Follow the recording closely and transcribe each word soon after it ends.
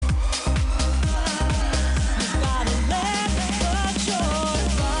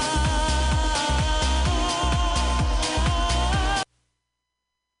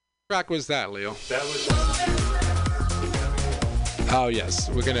track was that, Leo? That was. Oh yes,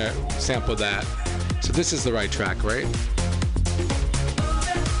 we're gonna sample that. So this is the right track, right?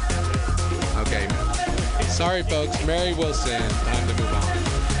 Okay. Sorry, folks. Mary Wilson. Time to move on.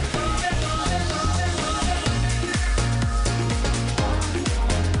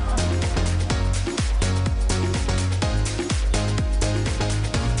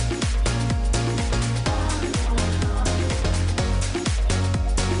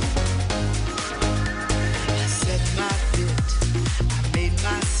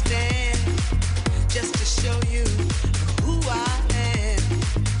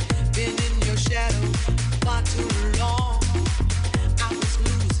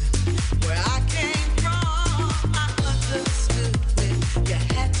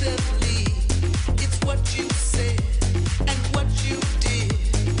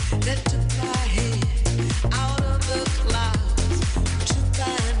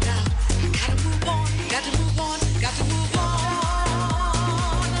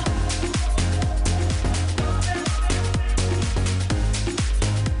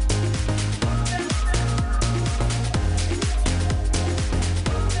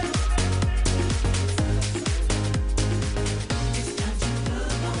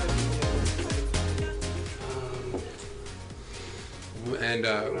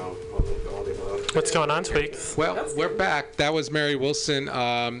 What's going on, Tweak? Well, we're back. That was Mary Wilson.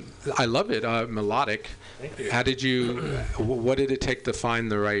 I love it. Melodic. Thank you. How did you? What did it take to find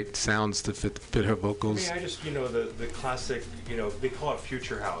the right sounds to fit her vocals? I just, the classic, they call it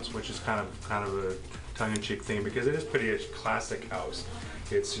future house, which is kind of a tongue-in-cheek thing because it is pretty a classic house.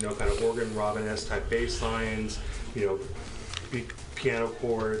 It's kind of organ robin-esque type bass lines, big piano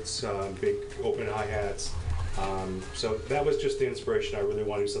chords, big open hi-hats. So that was just the inspiration. I really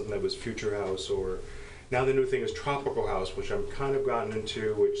wanted something that was future house, or now the new thing is tropical house, which I'm kind of gotten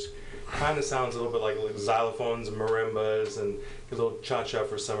into, which kind of sounds a little bit like xylophones and marimbas and a little cha-cha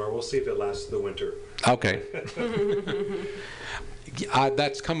for summer. We'll see if it lasts the winter. Okay.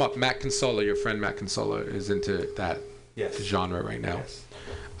 That's come up. Matt Consola, your friend Matt Consola, is into that genre right now. Yes.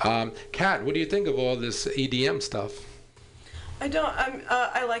 Kat, what do you think of all this EDM stuff? I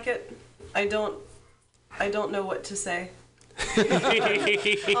like it. I don't know what to say.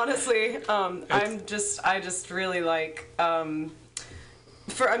 Honestly, I just really like.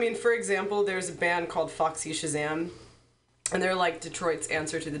 For example, there's a band called Foxy Shazam, and they're like Detroit's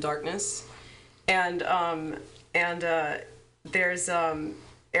answer to the darkness, and there's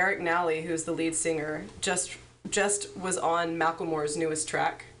Eric Nally, who's the lead singer, just was on Macklemore's newest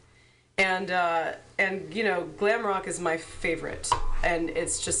track, and glam rock is my favorite, and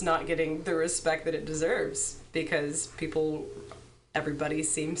it's just not getting the respect that it deserves because everybody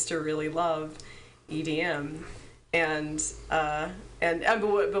seems to really love EDM, but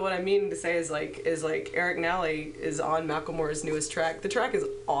what I mean to say is like Eric Nally is on Macklemore's newest track. The track is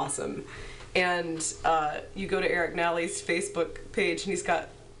awesome, and you go to Eric Nally's Facebook page and he's got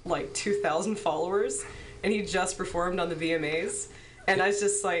like 2,000 followers, and he just performed on the VMAs. And I was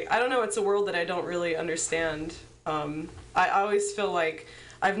just like, I don't know, it's a world that I don't really understand. I always feel like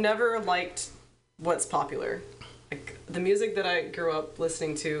I've never liked what's popular. Like, the music that I grew up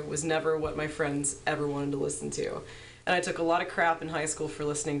listening to was never what my friends ever wanted to listen to. And I took a lot of crap in high school for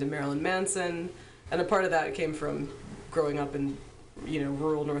listening to Marilyn Manson, and a part of that came from growing up in,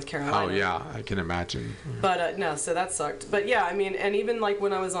 rural North Carolina. Oh, yeah, I can imagine. But, no, so that sucked. But, yeah, I mean, and even, like,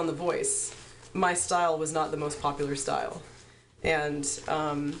 when I was on The Voice, my style was not the most popular style. And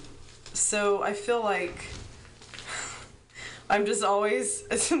so I feel like I'm just always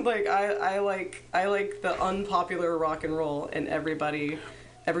like I like the unpopular rock and roll, and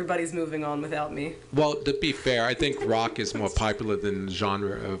everybody's moving on without me. Well, to be fair, I think rock is more popular than the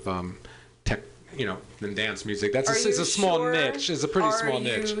genre of than dance music. It's a small niche. It's a pretty small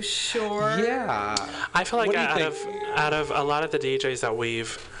niche. Are you sure? Yeah. I feel like out of a lot of the DJs that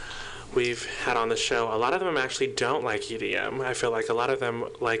we've had on the show, a lot of them actually don't like EDM. I feel like a lot of them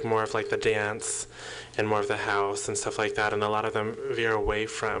like more of like the dance and more of the house and stuff like that, and a lot of them veer away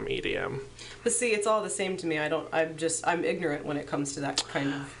from EDM. But see, it's all the same to me. I'm ignorant when it comes to that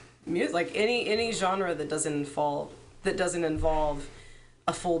kind of music. Like any genre that doesn't involve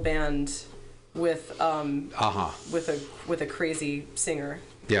a full band with a crazy singer.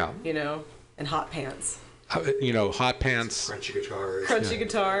 Yeah. And hot pants. Hot pants. Crunchy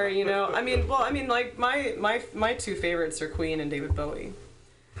guitar, like my two favorites are Queen and David Bowie.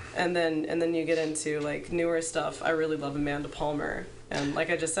 And then you get into like newer stuff. I really love Amanda Palmer. And like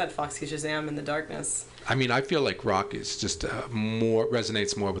I just said, Foxy Shazam and The Darkness. I mean, I feel like rock is just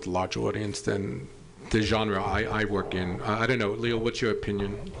resonates more with a large audience than the genre I work in. I don't know, Leo, what's your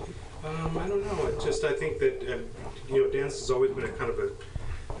opinion? I don't know. I think that dance has always been a kind of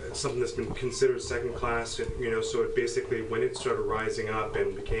something that's been considered second class. So it basically, when it started rising up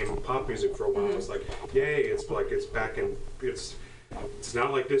and became pop music for a while, it's like, yay! It's back in it's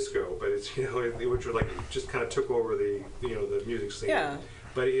not like disco, but it's which were like just kind of took over the the music scene. Yeah.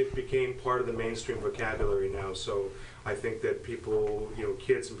 But it became part of the mainstream vocabulary now. So I think that people,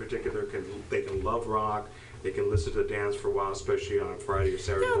 kids in particular, they can love rock. They can listen to dance for a while, especially on a Friday or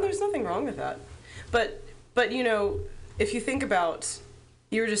Saturday night. No, there's nothing wrong with that. But if you think about,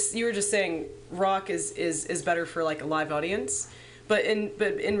 you were just saying rock is better for like a live audience, but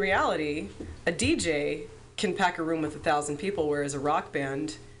in reality, a DJ can pack a room with 1,000 people, whereas a rock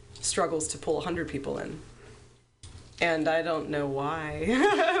band struggles to pull 100 people in. And I don't know why,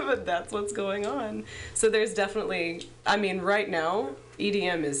 but that's what's going on. So there's definitely, right now,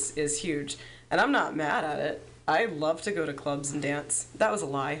 EDM is huge. And I'm not mad at it. I love to go to clubs and dance. That was a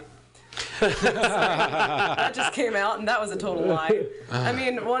lie. That just came out, and that was a total lie.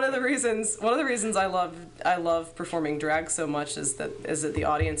 One of the reasons I love performing drag so much is that the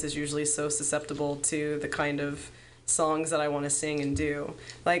audience is usually so susceptible to the kind of songs that I want to sing and do.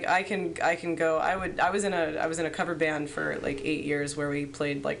 Like I can go. I was in a cover band for like 8 years where we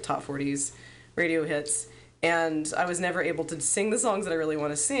played like top 40s radio hits. And I was never able to sing the songs that I really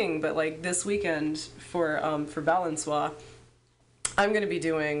want to sing, but like this weekend for Balançois, I'm going to be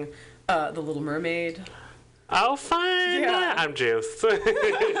doing The Little Mermaid. Oh, fun! Yeah. I'm juiced.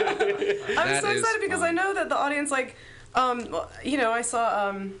 I'm so excited because I know that the audience, like, I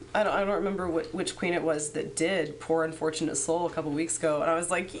saw, I don't remember which queen it was that did Poor Unfortunate Soul a couple weeks ago, and I was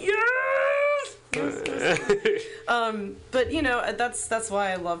like, yes! But that's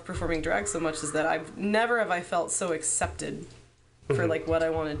why I love performing drag so much, is that I've never have I felt so accepted for like what I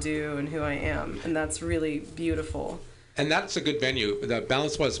want to do and who I am, and that's really beautiful. And that's a good venue. The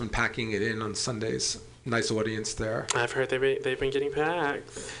Balançois has been packing it in on Sundays. Nice audience there. I've heard they've been getting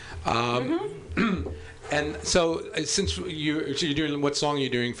packed. And so, since you're doing, what song are you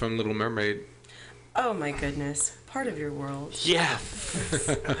doing from Little Mermaid? Oh my goodness. Part of Your World. Yes.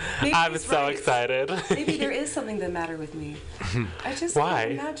 I'm so excited. Maybe there is something the matter with me. I just Why?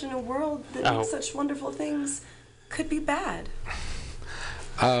 can't imagine a world that makes such wonderful things could be bad.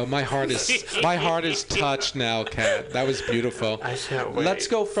 My heart is touched now, Kat. That was beautiful. I can't wait. Let's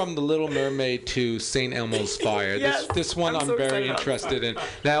go from The Little Mermaid to St. Elmo's Fire. Yes, this one I'm so very excited interested in.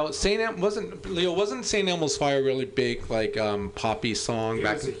 Now, wasn't St. Elmo's Fire really big, like poppy song It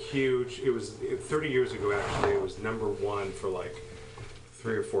back? was it was 30 years ago actually. It was #1 for like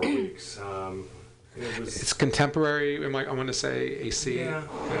 3 or 4 weeks. It's contemporary. I want to say AC. Yeah.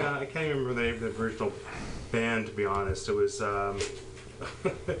 I can't even remember the name of the original band, to be honest. It was.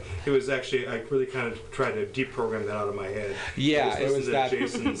 It was actually, I really kind of tried to deprogram that out of my head. Yeah, it was that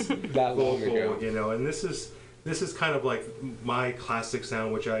Jason's that long ago. And this is kind of like my classic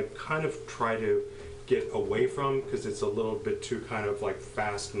sound, which I kind of try to get away from because it's a little bit too kind of like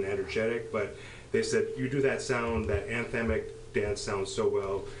fast and energetic. But they said, you do that sound, that anthemic dance sound so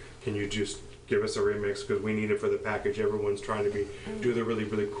well, can you just give us a remix, because we need it for the package. Everyone's trying to do the really,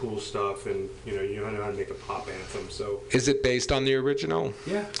 really cool stuff, and you know how to make a pop anthem. So is it based on the original?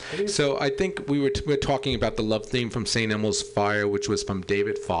 Yeah, it is. So I think we're talking about the love theme from St. Elmo's Fire, which was from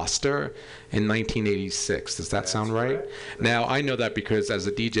David Foster in 1986. Does that sound right? Correct. Now I know that because as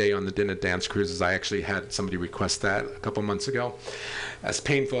a DJ on the Dinner Dance Cruises, I actually had somebody request that a couple months ago. As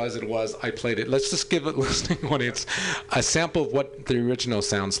painful as it was, I played it. Let's just give a listening audience a sample of what the original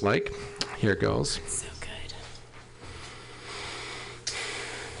sounds like. Here goes. So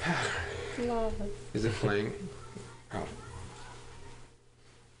good. Love it. Is it playing? Oh.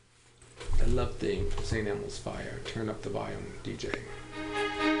 The love theme, St. Elmo's Fire. Turn up the volume, DJ.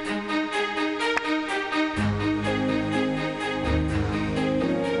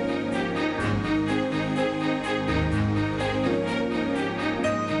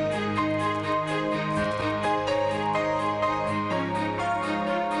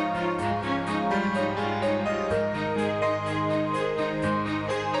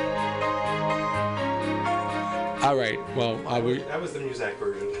 All right. Well, that was the Muzak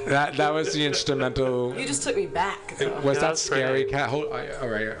version. That was the instrumental. You just took me back. Though. Was that That's scary, great. Kat? All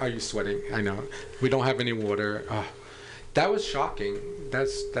right. Are you sweating? I know. We don't have any water. That was shocking.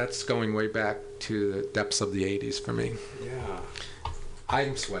 That's going way back to the depths of the 80s for me. Yeah.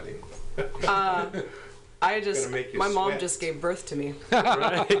 I'm sweating. My mom just gave birth to me.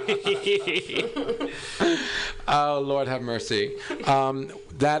 Oh, Lord have mercy.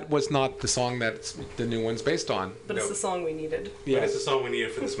 That was not the song that the new one's based on. But it's the song we needed. Yeah, it's the song we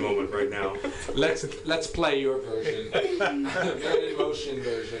needed for this moment right now. Let's play your version. Your emotion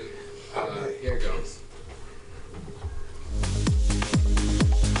version. Here it goes.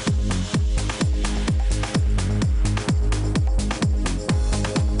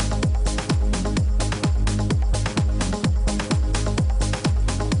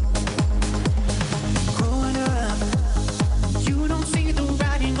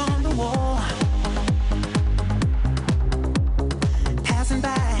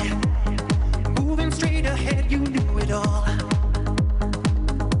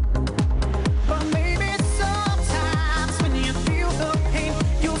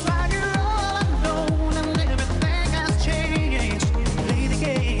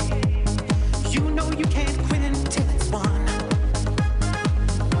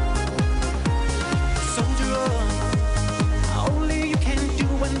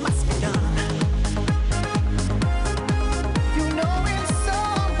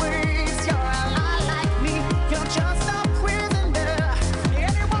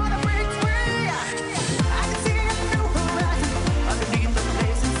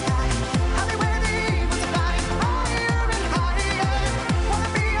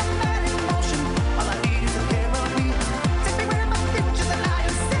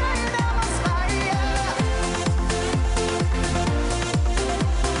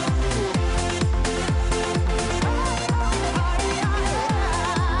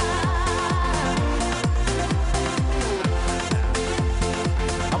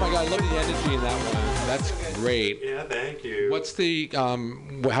 Great. Yeah, thank you. What's the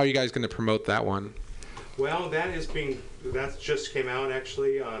how are you guys going to promote that one? Well, that just came out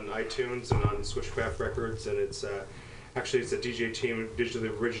actually on iTunes and on Switchcraft Records, and it's actually it's a DJ team did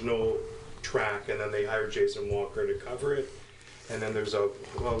the original track, and then they hired Jason Walker to cover it. And then there's a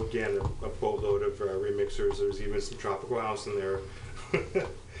boatload of remixers. There's even some tropical house in there.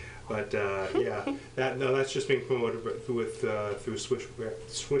 But yeah, that's just being promoted through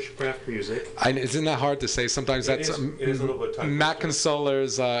Switchcraft Music. Isn't that hard to say? Sometimes it is a little bit tough. Matt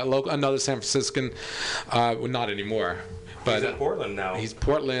Consoler's another San Franciscan, well, not anymore. But he's in Portland now. He's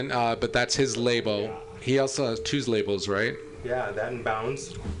Portland, but that's his label. Yeah. He also has two labels, right? Yeah, that and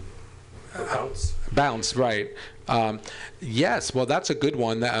Bounce. Bounce. Bounce, right. Yes, well, that's a good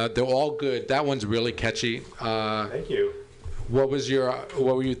one. They're all good. That one's really catchy. Thank you. What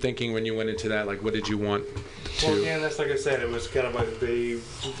were you thinking when you went into that? Like, what did you want to? Well, again, that's like I said. It was kind of like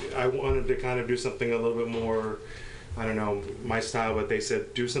I wanted to kind of do something a little bit more, I don't know, my style. But they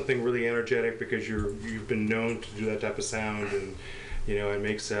said do something really energetic because you've been known to do that type of sound, and you know it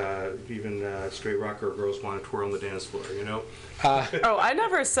makes even straight rocker girls want to twirl on the dance floor. You know. Oh, I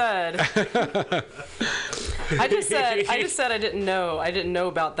never said. I just said I didn't know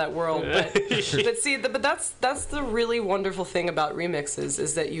about that world. But see, but that's the really wonderful thing about remixes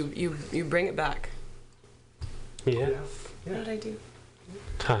is that you bring it back. Yeah. What did I do?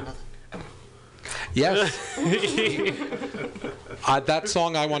 Huh. Yes. That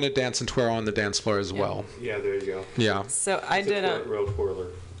song I want to dance and twirl on the dance floor as well. Yeah, there you go. Yeah. So I did a real twirler.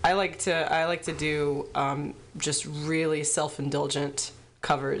 I like to do just really self-indulgent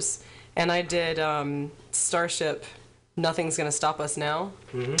covers, and I did Starship, Nothing's Gonna Stop Us Now.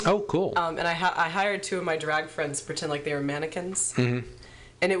 Mm-hmm. Oh, cool. And I hired two of my drag friends to pretend like they were mannequins, mm-hmm.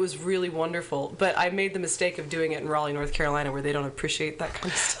 and it was really wonderful. But I made the mistake of doing it in Raleigh, North Carolina, where they don't appreciate that kind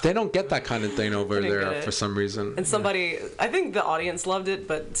of stuff. They don't get that kind of thing over there for some reason. And somebody, I think the audience loved it,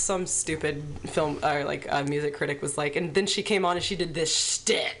 but some stupid film or music critic was like, and then she came on and she did this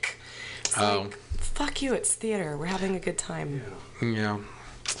shtick. It's like, fuck you, it's theater. We're having a good time. Yeah.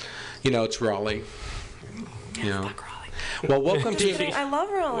 You know, it's Raleigh. Yeah, fuck Raleigh. Well, welcome to. I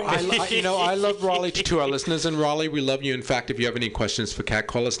love Raleigh. I love Raleigh too. To our listeners in Raleigh, we love you. In fact, if you have any questions for Kat,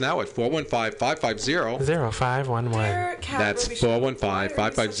 call us now at 415-550-0511. That's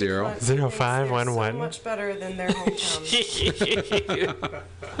 415-550-0511. So much better than their hometown.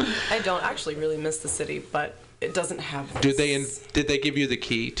 I don't actually really miss the city, but it doesn't have this. Did they give you the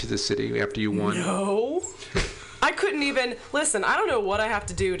key to the city after you won? No. I couldn't even listen. I don't know what I have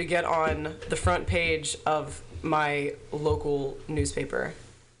to do to get on the front page of my local newspaper.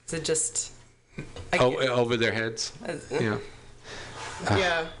 Is it just over their heads? Yeah.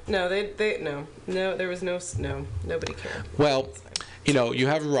 Yeah. No, they no. There was no nobody cared. Well, you know, you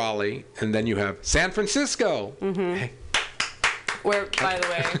have Raleigh, and then you have San Francisco. Mm-hmm. Hey. Where, by the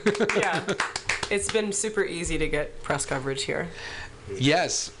way, yeah, it's been super easy to get press coverage here.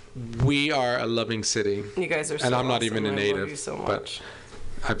 Yes, we are a loving city. You guys are so and I'm not awesome. even a native. I love you so much.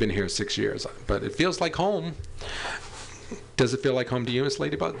 But I've been here 6 years, but it feels like home. Does it feel like home to you, Miss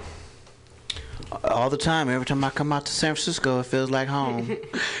Ladybug? All the time. Every time I come out to San Francisco, it feels like home.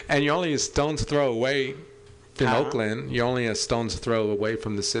 And you're only a stone's throw away in Oakland. You're only a stone's throw away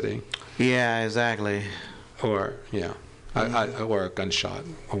from the city. Yeah, exactly. Or, yeah. Or a gunshot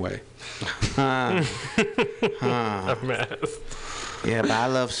away. A mess. Yeah, but I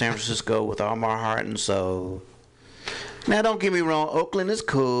love San Francisco with all my heart and soul. Now, don't get me wrong, Oakland is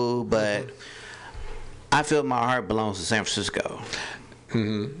cool, but I feel my heart belongs to San Francisco.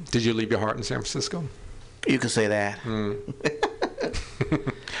 Mm-hmm. Did you leave your heart in San Francisco? You can say that.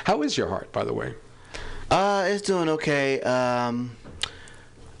 How is your heart, by the way? It's doing okay.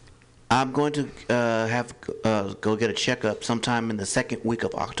 I'm going to go get a checkup sometime in the second week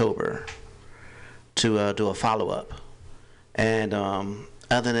of October to do a follow-up. And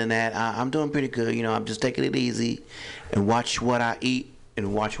other than that, I'm doing pretty good. You know, I'm just taking it easy and watch what I eat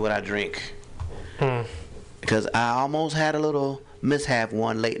and watch what I drink. Because I almost had a little mishap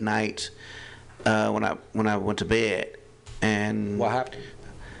one late night when I went to bed. And what happened?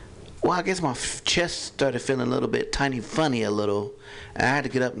 Well, I guess my chest started feeling a little bit funny a little. And I had to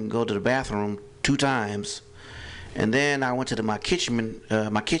get up and go to the bathroom 2 times. And then I went to my kitchen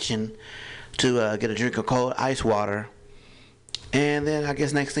to get a drink of cold ice water. And then I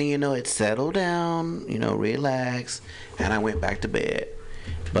guess next thing you know, it settled down, you know, relaxed, and I went back to bed.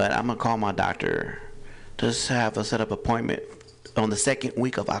 But I'm gonna call my doctor to have a set up appointment on the second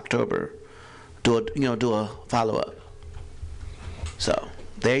week of October. Do a follow-up. So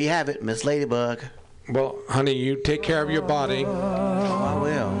there you have it, Miss Ladybug. Well, honey, you take care of your body. Oh, I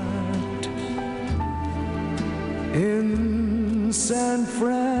will. In San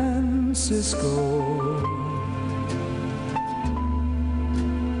Francisco,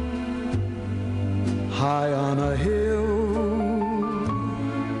 high on a hill,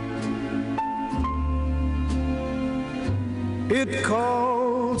 it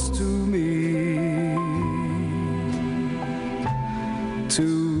calls to me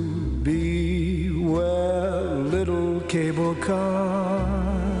to be where little cable cars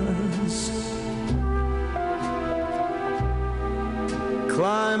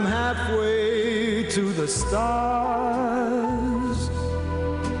climb halfway to the stars.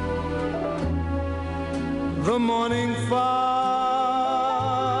 The morning fog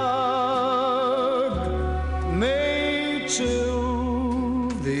may chill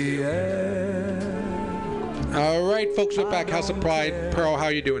the air. All right, folks, we're back. House of Pride. Pearl, how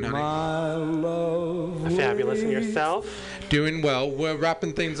you doing, honey? My love. Fabulous. And yourself? Doing well. We're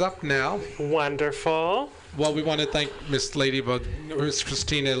wrapping things up now. Wonderful. Well, we want to thank Miss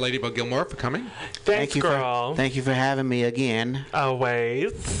Christina Ladybug Gilmore for coming. Thanks, girl. Thank you for having me again.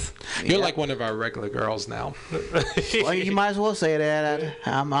 Always. You're like one of our regular girls now. Well, you might as well say that.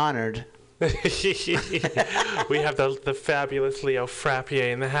 I'm honored. We have the fabulous Leo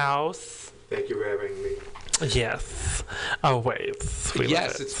Frappier in the house. Thank you for having me. Yes, always.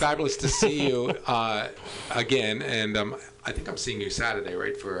 Yes, it's fabulous to see you again, and I think I'm seeing you Saturday,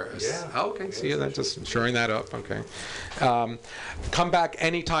 right? Okay. See you then. Just showing that up. Okay. Come back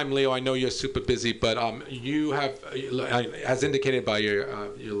anytime, Leo. I know you're super busy, but you have, as indicated by your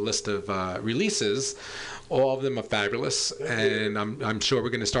list of releases, all of them are fabulous, and I'm sure we're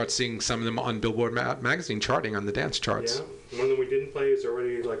going to start seeing some of them on Billboard magazine charting on the dance charts. Yeah. One that we didn't play is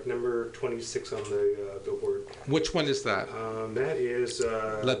already like number 26 on the Billboard. Which one is that? That is...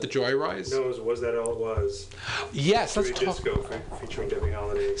 Let the Joy Rise? No, Was That All It Was? Yes, let's talk. Disco featuring Debbie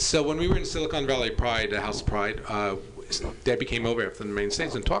Holiday. So when we were in Silicon Valley Pride, House of Pride, Debbie came over after the main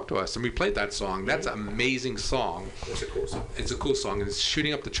stage and talked to us, and we played that song. That's an amazing song. It's a cool song. It's a cool song, and it's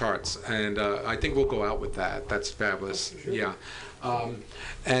shooting up the charts, and I think we'll go out with that. That's fabulous. Sure. Yeah.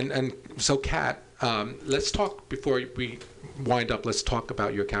 And so, Kat, let's talk, before we wind up, let's talk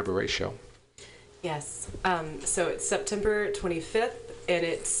about your cabaret show. Yes. So it's September 25th, and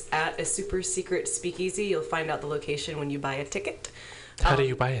it's at a super secret speakeasy. You'll find out the location when you buy a ticket. How do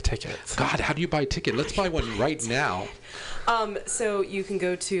you buy a ticket? God, how do you buy a ticket? Let's buy one right now. So you can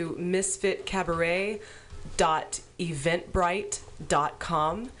go to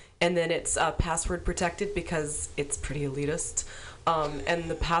misfitcabaret.eventbrite.com, and then it's password protected because it's pretty elitist. And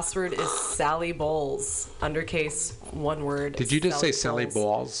the password is Sally Bowles, undercase, one word. Did you just say Sally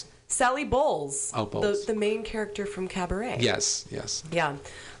Balls? Sally Bowles. Oh, Bowles. The main character from Cabaret. Yes. Yeah.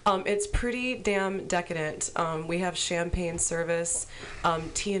 It's pretty damn decadent. We have champagne service,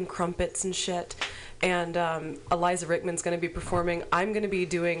 tea and crumpets and shit. And Eliza Rickman's going to be performing. I'm going to be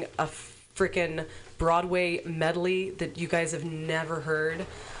doing a frickin' Broadway medley that you guys have never heard.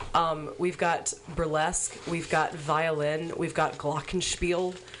 We've got burlesque, we've got violin, we've got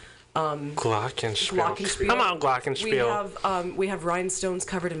glockenspiel, Glockenspiel. Come on, Glockenspiel. We have rhinestones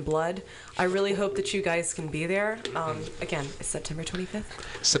covered in blood. I really hope that you guys can be there. Again, it's September 25th.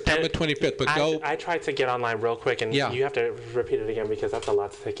 September 25th, but go. I tried to get online real quick, and you have to repeat it again because that's a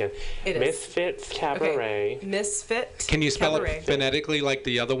lot to take in. It is. Misfits Cabaret. Okay. Misfit. Can you spell Cabaret. it phonetically like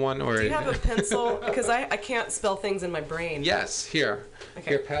the other one? Or do you have a pencil? Because I can't spell things in my brain. Yes, here. Okay.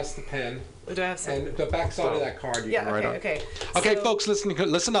 Here, pass the pen. Do I have some? And the back side of that card you can write on. Okay. Okay, So, folks,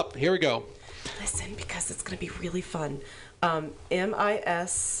 listen up. Here we go. listen, because it's going to be really fun.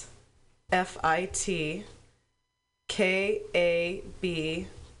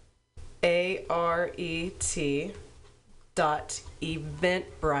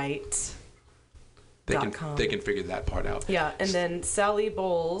 They can figure that part out. Yeah, and then Sally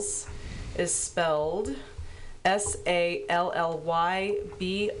Bowles is spelled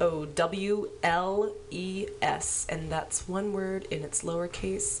SALLYBOWLES, and that's one word in its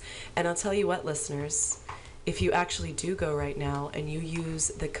lowercase. And I'll tell you what, listeners, if you actually do go right now and you use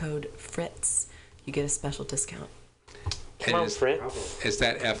the code FRITZ, you get a special discount. Come on, Fritz. Is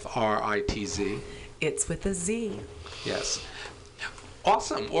that FRITZ? It's with a Z. Yes.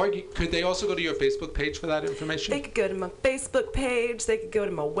 Awesome. Or could they also go to your Facebook page for that information? They could go to my Facebook page. They could go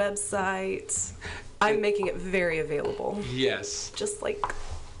to my website. I'm making it very available. Yes. Just like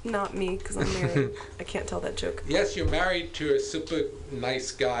not me, because I'm married. I can't tell that joke. Yes, you're married to a super nice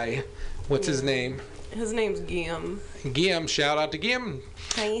guy. What's his name? His name's Guillaume. Guillaume. Shout out to Guillaume.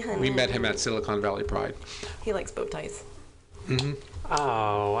 Hi, honey. We met him at Silicon Valley Pride. He likes bow ties. Mm-hmm.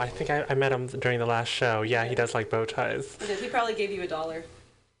 Oh, I think I met him during the last show. Yeah, he does like bow ties. He did. He probably gave you $1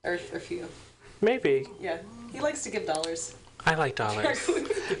 or a few. Maybe. Yeah, he likes to give dollars. I like dollars.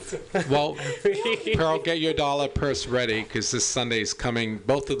 Well, Pearl, get your dollar purse ready because this Sunday's coming.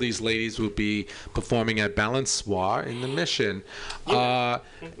 Both of these ladies will be performing at Balançoire in the Mission.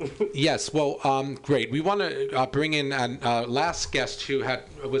 Yes, well, great. We want to bring in our last guest who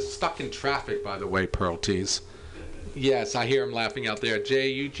was stuck in traffic, by the way, Pearl Tees. Yes, I hear him laughing out there. J.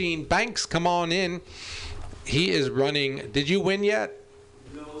 Eugene Banks, come on in. He is running. Did you win yet?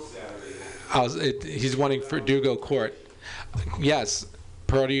 No, Saturday. He's running for Dugo Court. Yes.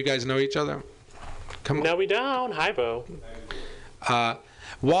 Pearl, do you guys know each other? Come on. No, we don't. Hi, Bo. While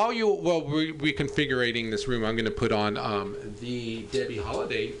we're reconfiguring this room, I'm going to put on the Debbie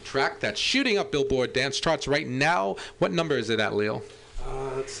Holiday track that's shooting up Billboard dance charts right now. What number is it at, Leo?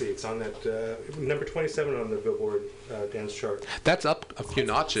 Let's see. It's on that number 27 on the Billboard dance chart. That's up a few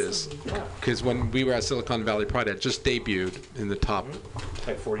notches. Because when we were at Silicon Valley Pride, it just debuted in the top.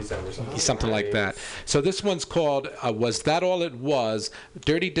 Like 47 or something. Something like that. So this one's called "Was That All It Was?"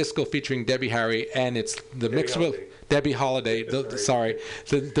 Dirty Disco featuring Debbie Harry, and it's the mix with Debbie Holiday.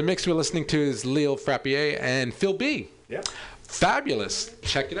 The mix we're listening to is Leo Frappier and Phil B. Yeah. Fabulous.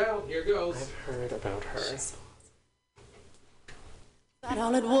 Check it out. Here goes. I've heard about her. That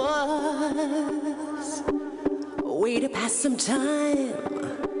all it was, a way to pass some time,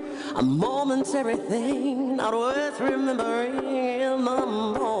 a momentary thing, not worth remembering in the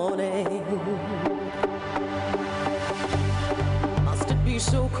morning. Must it be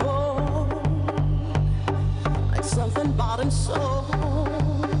so cold, like something bought and sold?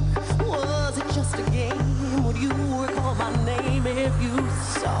 Was it just a game? Would you recall my name if you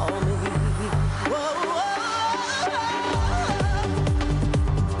saw me? Whoa, whoa.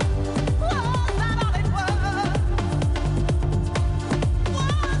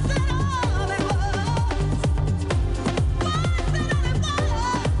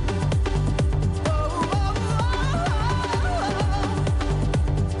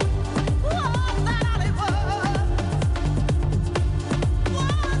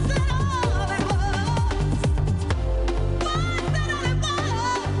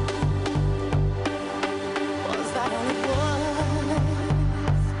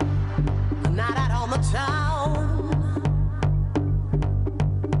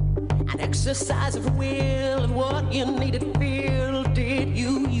 Exercise of will and what you needed feel. Did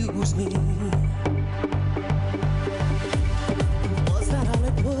you use me? Was that all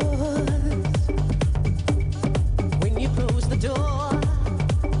it was? When you closed the door,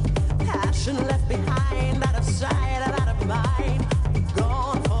 passion left behind, out of sight and out of mind,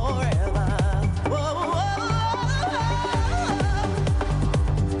 gone forever. Whoa, whoa, whoa.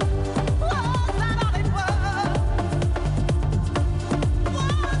 Was that all it was?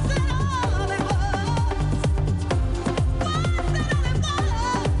 Was it all it was?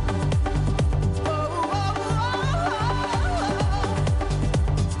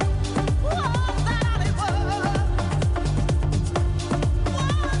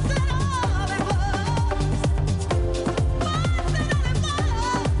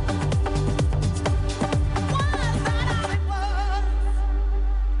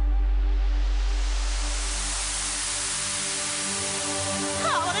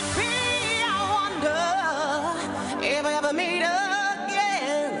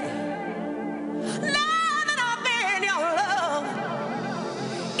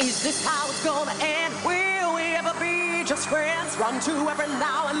 Is this how it's gonna end? Will we ever be just friends? Run to every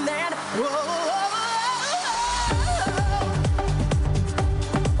now and then. Whoa.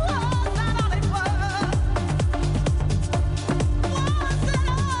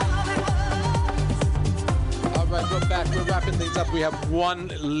 All right, we're back. We're wrapping things up. We have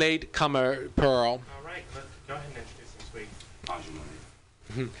one late comer, Pearl. All right, let's go ahead and introduce him,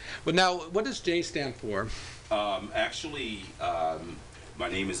 sweet. Well, now, what does J stand for? Actually, my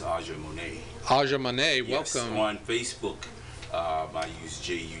name is Aja Monet. Aja Monet, Yes, welcome. on Facebook, I use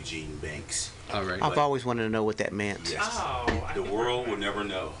J. Eugene Banks. All right. I've always wanted to know what that meant. Yes. Oh, I The think world will never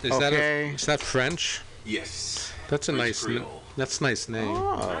know. Is Okay. is that French? Yes. That's a French nice Creole. That's a nice name.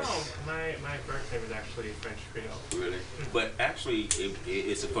 Oh. Oh, my birthday was actually French Creole. Really? But actually,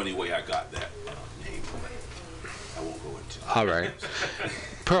 it's a funny way I got that name. I won't go into it. All right.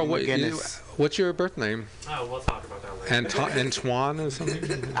 Pearl, goodness. what's your birth name? Oh, we'll talk about that later. Antoine or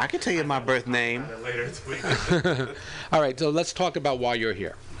something? I can tell you my birth name. Later this week. All right, so let's talk about why you're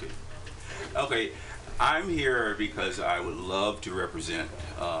here. Okay, I'm here because I would love to represent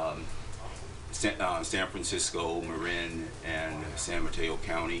San Francisco, Marin, and San Mateo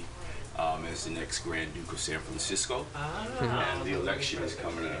County as the next Grand Duke of San Francisco. And the election is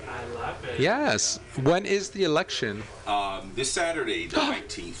coming up. I love it. Yes. When is the election? This Saturday, the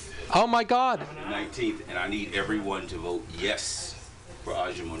 19th. Oh my God. The 19th, and I need everyone to vote yes for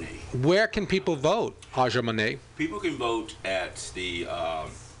Aja Monet. Where can people vote, Aja Monet? People can vote at the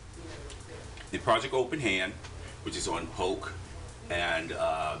Project Open Hand, which is on Polk, and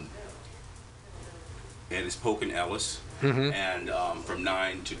it's Polk and Ellis, and from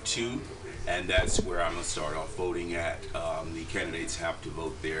 9 to 2, and that's where I'm going to start off voting at. The candidates have to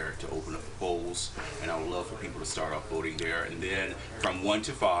vote there to open up the polls, and I would love for people to start off voting there. And then from 1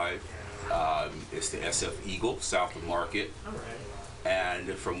 to 5, it's the SF Eagle, south of Market. All right. And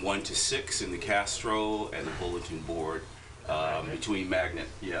from 1 to 6 in the Castro and the Bulletin Board, between Magnet,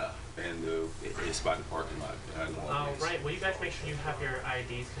 and it's by the parking lot. All right. Well, you guys make sure you have your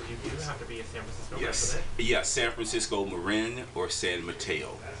IDs because you do have to be a San Francisco Yes. resident. Yes, San Francisco, Marin, or San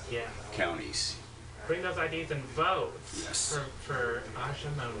Mateo Yeah. counties. Bring those IDs and vote Yes. for Aja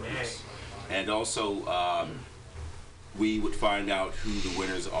Monet. And also, we would find out who the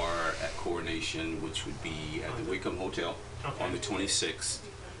winners are at Coronation, which would be at the Wickham Hotel on the 26th.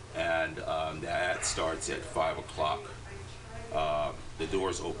 And that starts at 5 o'clock. The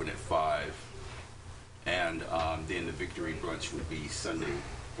doors open at 5. And then the victory brunch would be Sunday,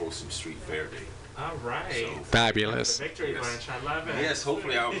 Folsom Street Fair Day. All right. So, Fabulous. The victory Yes. bunch. I love it. yes,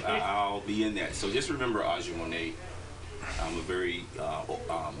 hopefully I'll be in that. So just remember Aja Monet. I'm a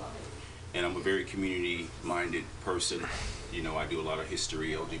very community-minded person. You know, I do a lot of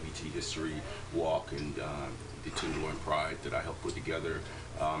history, LGBT history walk, and the Tenderloin Pride that I helped put together.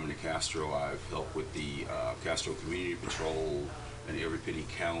 In the Castro, I've helped with the Castro Community Patrol and Every Penny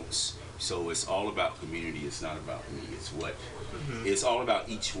Counts. So it's all about community. It's not about me. It's all about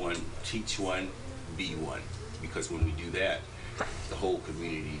each one. Teach one, be one. Because when we do that, the whole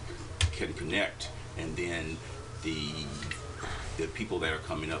community can connect, and then the people that are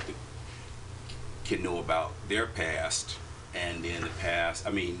coming up can know about their past, and then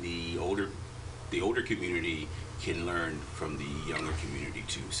the older community can learn from the younger community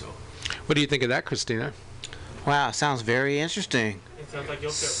too. So What do you think of that, Christina? Wow, sounds very interesting. It sounds like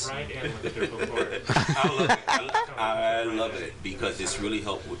you'll fit right in with the Ducal Court. I love it because it's really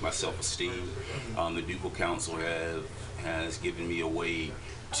helped with my self-esteem. The Ducal Council has given me a way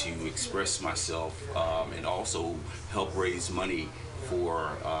to express myself and also help raise money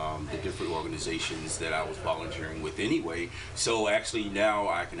for the different organizations that I was volunteering with anyway. So actually now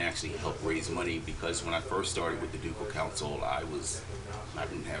I can actually help raise money, because when I first started with the Ducal Council, I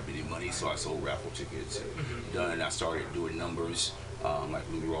didn't have any money, so I sold raffle tickets. I started doing numbers like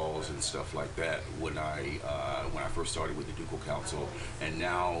Lou Rawls and stuff like that when I first started with the Ducal Council, and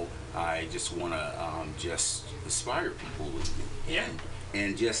now I just want to just inspire people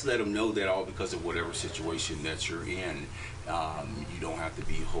and just let them know that all because of whatever situation that you're in, you don't have to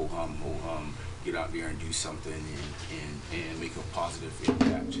be ho-hum. Get out there and do something and make a positive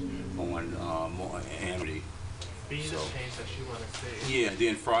impact on humanity. Be the change that you want to see. Yeah,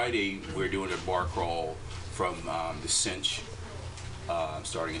 then Friday we're doing a bar crawl from the Cinch,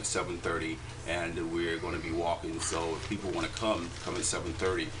 starting at 7:30, and we're going to be walking. So if people want to come at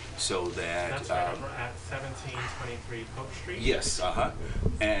 7:30, so that That's right over at 1723 Polk Street. yes,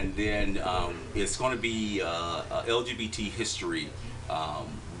 and then it's going to be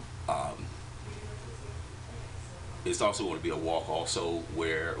it's also going to be a walk also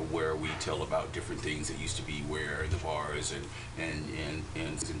where we tell about different things that used to be where the bars and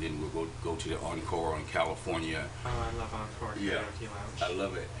then we'll go to the Encore on California. Oh, I love Encore. Yeah, Karaoke Lounge. I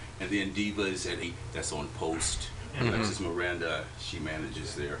love it. And then Divas that's on Post. Alexis Miranda, she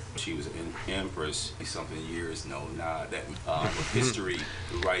manages there. She was an Empress something years. No, nah, that history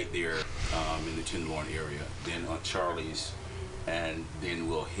right there in the Tenderloin area. Then on Charlie's, and then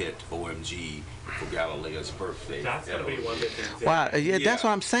we'll hit OMG for Galilea's birthday. That's gonna be one big thing. Wow, yeah, that's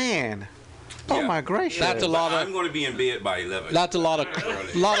what I'm saying. Oh Yeah. my gracious. That's a lot I'm of going to be in bed by 11. that's a lot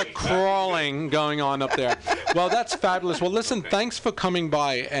of crawling going on up there. Well, that's fabulous. Well, listen, thanks for coming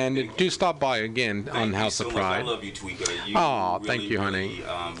by, and do stop by again on Thank House you of so much. Pride. I love you, Tweeka. You Aw, really, thank you, honey.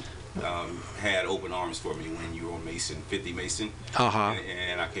 Really, had open arms for me when you were on 50 Mason. Uh-huh.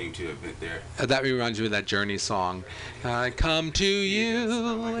 And I came to an event there. That reminds me of that Journey song. I come to you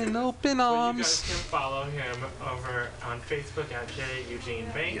in open Well, you arms. guys can follow him over on Facebook at J. Eugene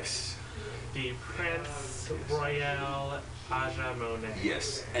Banks. Yes. The Prince Royale Aja Monet.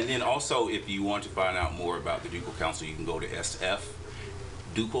 Yes. And then also, if you want to find out more about the Ducal Council, you can go to SF,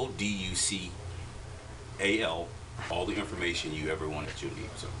 Ducal, DUCAL, all the information you ever want that you'll need.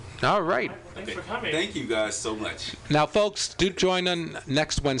 So, All right. Thanks for coming. thank you guys so much. Now, folks, do join on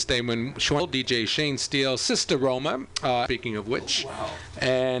next Wednesday when DJ Shane Steele, Sister Roma, speaking of which,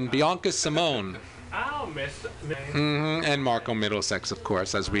 and Bianca Simone. I'll miss. And Marco Middlesex, of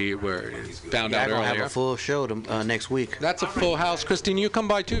course, as we found Yeah, out I'm gonna have earlier. a full show next week. That's a full house. Christine, you come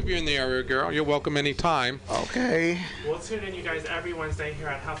by too if you're in the area, girl. You're welcome anytime. Okay. We'll tune in, you guys, every Wednesday here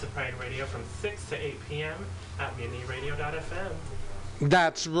at House of Pride Radio from 6 to 8 p.m. at MutinyRadio.fm.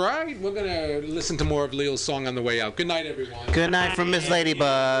 That's right. We're going to listen to more of Leo's song on the way out. Good night, everyone. Good night from Miss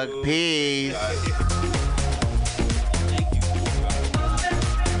Ladybug. Peace.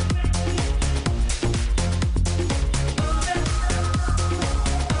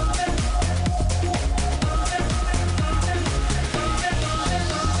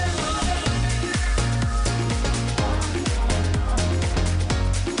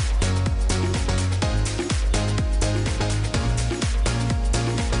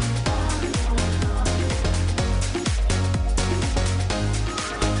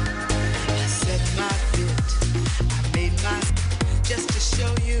 Set my feet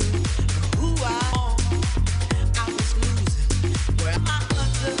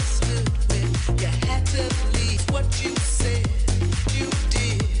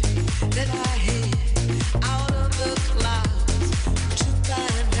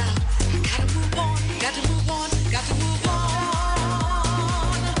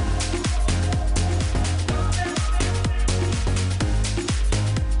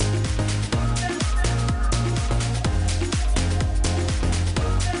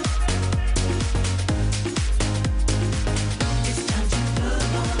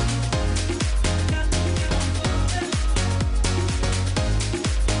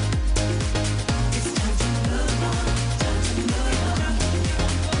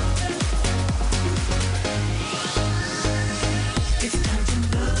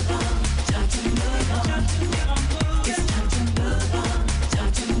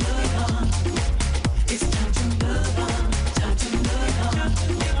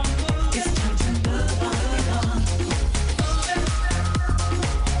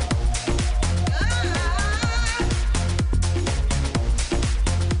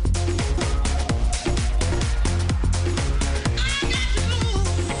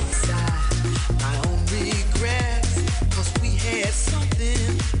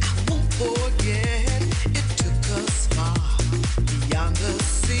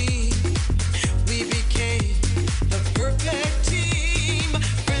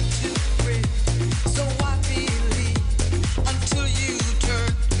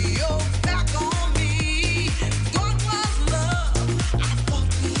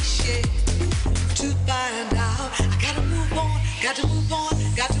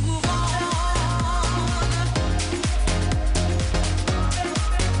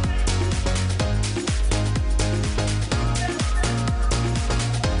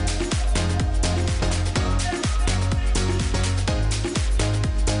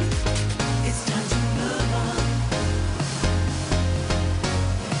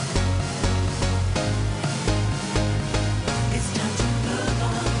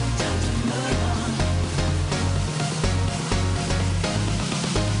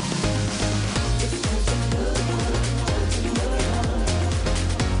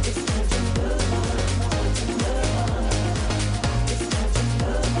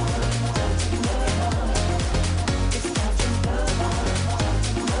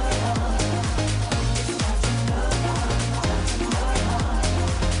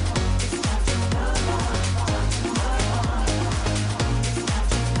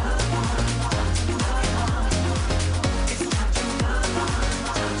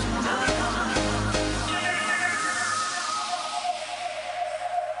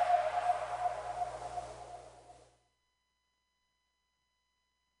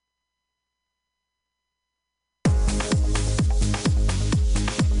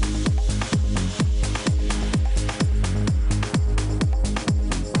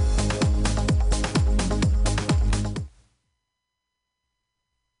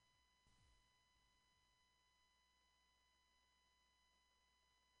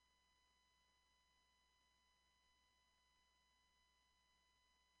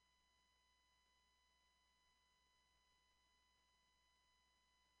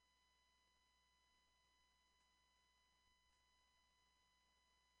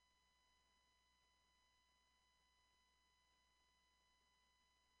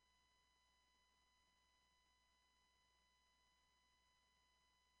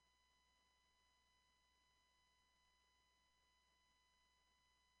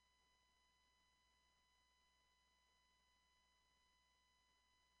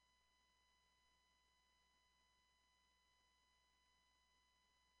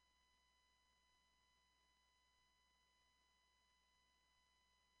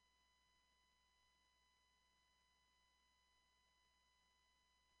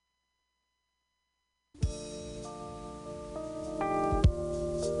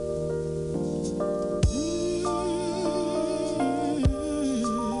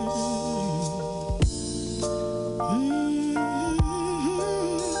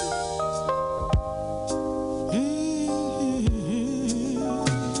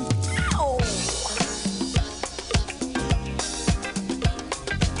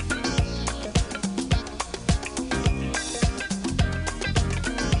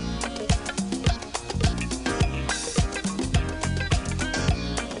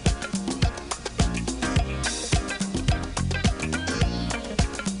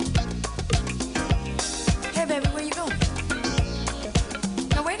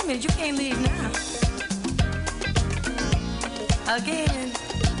again.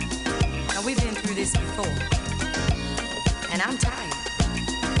 Now we've been through this before, and I'm tired.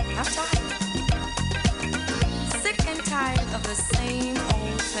 I'm tired. Sick and tired of the same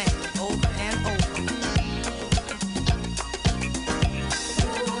old thing over and over.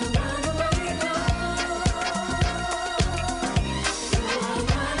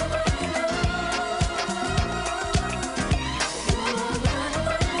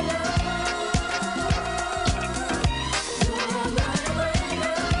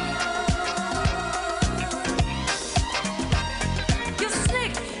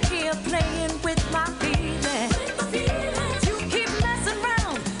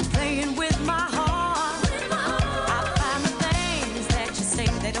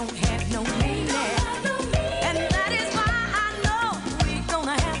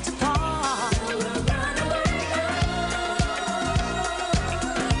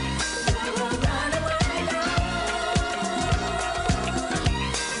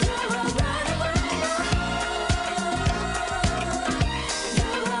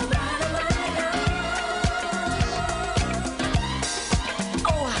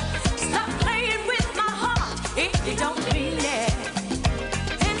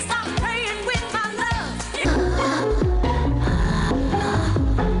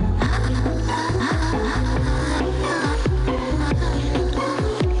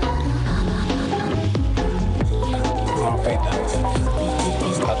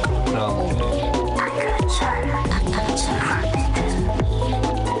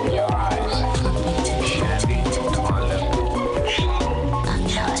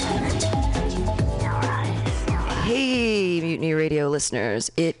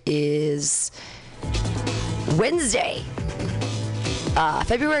 Listeners, it is Wednesday,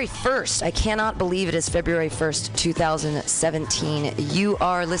 February 1st. I cannot believe it is February 1st, 2017. You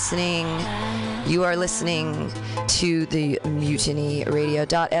are listening to the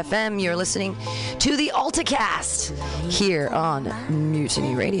MutinyRadio.fm. You're listening to the AltaCast here on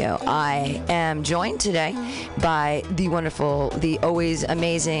Mutiny Radio. I am joined today by the wonderful, the always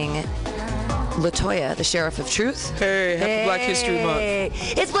amazing LaToya, the Sheriff of Truth. Hey, happy Black History Month.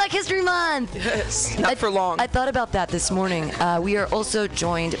 It's Black History Month. Yes, not for long. I thought about that this morning. We are also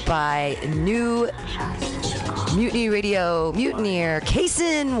joined by new Mutiny Radio mutineer,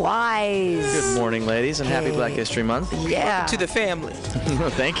 Kason Wise. Good morning, ladies, and happy Black History Month. Yeah. Welcome to the family.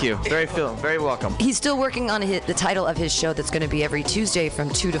 Thank you. Very welcome. He's still working on the title of his show that's going to be every Tuesday from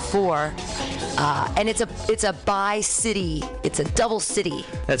 2 to 4. And it's a bi-city. It's a double city.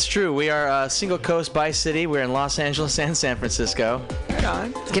 That's true. We are single coast bi-city. We're in Los Angeles and San Francisco.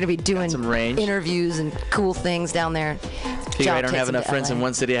 It's going to be doing some range. Interviews and cool things down there. Figure I don't have enough friends in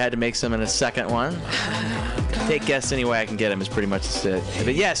one city. I had to make some in a second one. Take guests any way I can get them is pretty much it.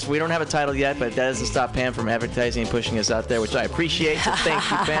 But yes, we don't have a title yet, but that doesn't stop Pam from advertising and pushing us out there, which I appreciate. So thank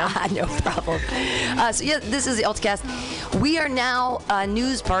you, Pam. No problem. So yeah, this is the AltaCast. We are now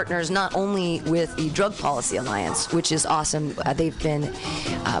news partners not only with the Drug Policy Alliance, which is awesome. They've been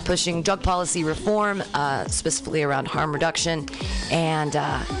pushing drug policy reform, specifically around harm reduction, and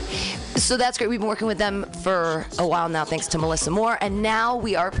so that's great. We've been working with them for a while now, thanks to Melissa Moore, and now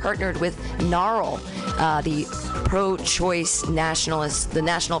we are partnered with NARL, the pro-choice nationalists, the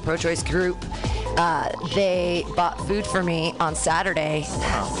National Pro-Choice Group. They bought food for me on Saturday.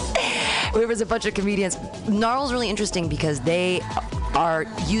 Wow. There was a bunch of comedians. NARL's really interesting because they are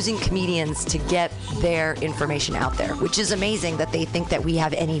using comedians to get their information out there, which is amazing that they think that we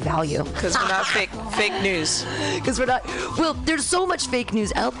have any value. Because we're not fake news. Because we're not. Well, there's so much fake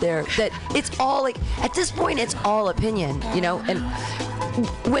news out there that it's all like, at this point, it's all opinion, you know? And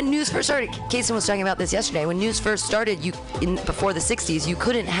when news first started, Kason was talking about this yesterday, when news first started, before the 60s, you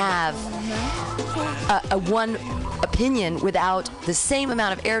couldn't have a one opinion without the same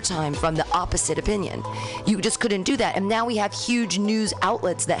amount of airtime from the opposite opinion. You just couldn't do that. And now we have huge news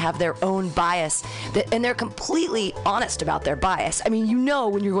outlets that have their own bias, and they're completely honest about their bias. I mean, you know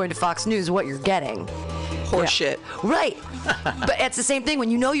when you're going to Fox News what you're getting. Horseshit. Yeah. Right. But it's the same thing when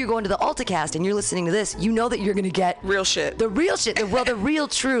you know you're going to the AltaCast and you're listening to this, you know that you're going to get real shit. The real shit. The real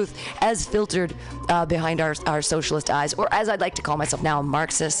truth as filtered behind our socialist eyes, or as I'd like to call myself now, a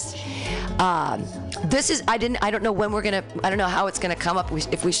Marxist. This is, I don't know when I don't know how it's going to come up,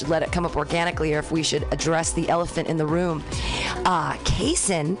 if we should let it come up organically or if we should address the elephant in the room.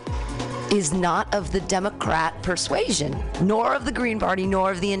 Kason is not of the Democrat persuasion, nor of the Green Party,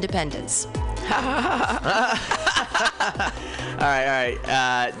 nor of the Independents. All right.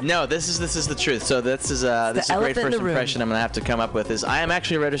 No, this is the truth. So this is a great first impression I'm going to have to come up with. Is I am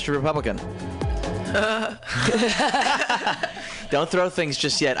actually a registered Republican. Don't throw things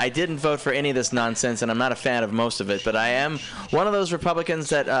just yet. I didn't vote for any of this nonsense, and I'm not a fan of most of it. But I am one of those Republicans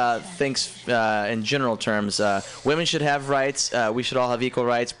that thinks, in general terms, women should have rights. We should all have equal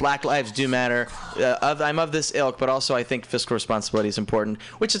rights. Black lives do matter. I'm of this ilk, but also I think fiscal responsibility is important.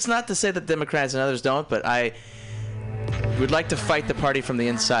 Which it's not to say that Democrats and others don't, but I would like to fight the party from the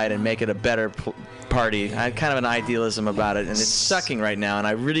inside and make it a better party. I have kind of an idealism about it, and it's sucking right now, and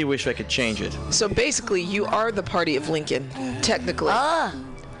I really wish I could change it. So basically, you are the party of Lincoln, technically.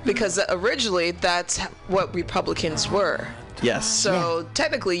 Because originally, that's what Republicans were. Yes. So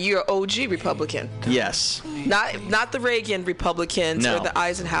technically, you're OG Republican. Yes. Not the Reagan Republicans or the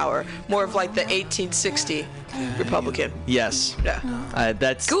Eisenhower. More of like the 1860 Republican. Yes. Yeah.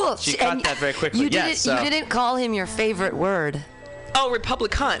 That's cool. She caught that very quickly. You didn't call him your favorite word. Oh,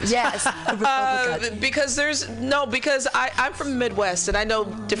 Republicans. Yes. Because I'm from the Midwest and I know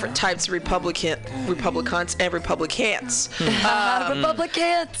different types of Republicans and Republicans. Republicans.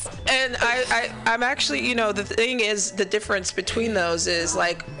 And I'm actually, the thing is, the difference between those is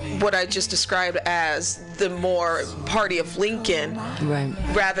like what I just described as the more party of Lincoln, right,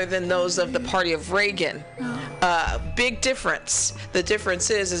 rather than those of the party of Reagan. Big difference. The difference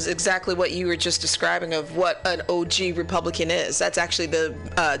is exactly what you were just describing of what an OG Republican is. That's actually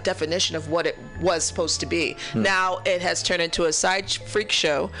the definition of what it was supposed to be. Now it has turned into a side freak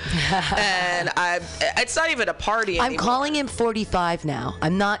show, and it's not even a party anymore. I'm calling him 45 now.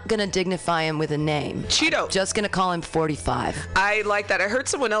 I'm not gonna dignify him with a name. Cheeto. I'm just gonna call him 45. I like that. I heard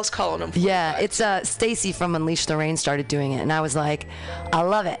someone else calling him 45. Yeah, it's Stacy from Unleash the Rain started doing it, and I was like, I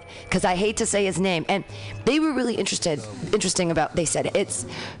love it, because I hate to say his name, and they were really interesting about. They said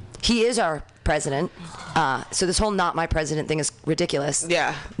he is our president, so this whole "not my president" thing is ridiculous.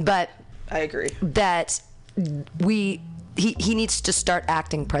 Yeah, but I agree that he needs to start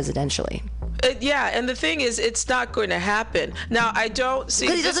acting presidentially. Yeah, and the thing is, it's not going to happen. Now, I don't see...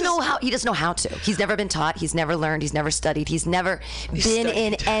 Because he doesn't know how to. He's never been taught. He's never learned. He's never studied. He's never been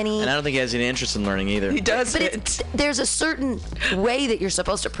in any... And I don't think he has any interest in learning either. He doesn't. But there's a certain way that you're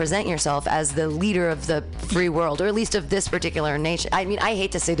supposed to present yourself as the leader of the free world, or at least of this particular nation. I mean, I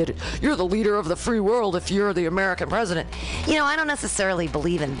hate to say that you're the leader of the free world if you're the American president. I don't necessarily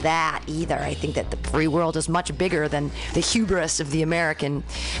believe in that either. I think that the free world is much bigger than the hubris of the American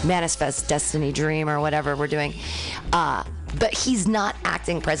manifest destiny dream or whatever we're doing. But he's not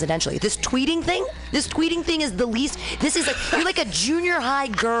acting presidentially. This tweeting thing is the least. This is like, you're like a junior high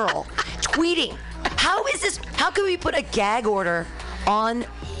girl tweeting. How is this? How can we put a gag order on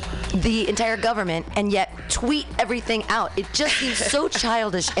the entire government and yet tweet everything out? It just seems so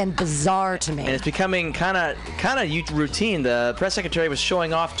childish and bizarre to me. And it's becoming kind of routine. The press secretary was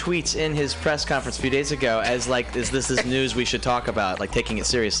showing off tweets in his press conference a few days ago as like, is this news we should talk about? Like taking it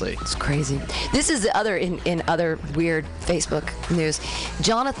seriously. It's crazy. This is the other in other weird Facebook news.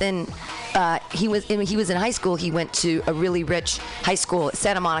 Jonathan, he was in high school. He went to a really rich high school,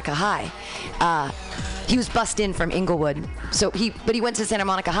 Santa Monica High. He was bussed in from Inglewood, but he went to Santa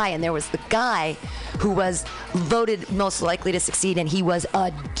Monica High, and there was the guy who was voted most likely to succeed, and he was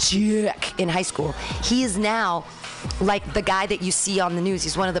a dick in high school. He is now like the guy that you see on the news.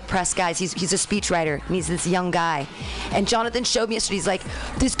 He's one of the press guys. He's a speechwriter, and he's this young guy. And Jonathan showed me yesterday, he's like,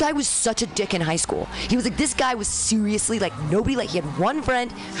 this guy was such a dick in high school. He was like, this guy was seriously like nobody, like he had one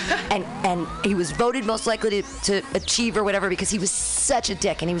friend, and he was voted most likely to achieve or whatever because he was such a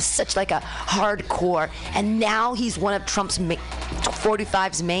dick, and he was such like a hardcore. And now he's one of Trump's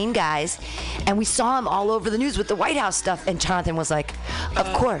 45's main guys, and we saw him all over the news with the White House stuff, and Jonathan was like,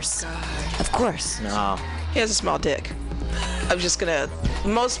 of course. No. He has a small dick. I'm just gonna.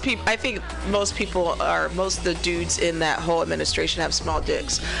 I think most of the dudes in that whole administration have small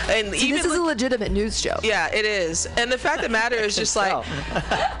dicks. And See, this is a legitimate news show. Yeah, it is. And the fact of the matter is just like,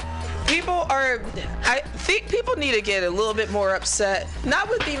 I think people need to get a little bit more upset, not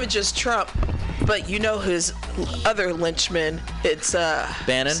with even just Trump, but his other lynchman. It's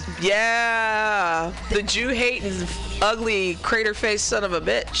Bannon? Yeah, the Jew-hating, ugly, crater-faced son of a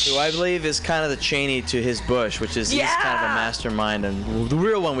bitch. Who I believe is kind of the Cheney to his Bush, which is he's kind of a mastermind and the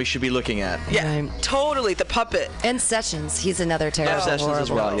real one we should be looking at. Yeah, totally, the puppet. And Sessions, he's another terrible. Sessions as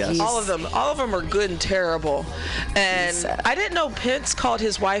well, yes. All of them are good and terrible. And I didn't know Pence called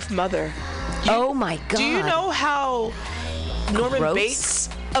his wife mother. Oh my God. Do you know how Norman Bates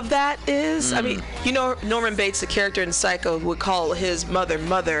of that is? I mean, Norman Bates, the character in Psycho, would call his mother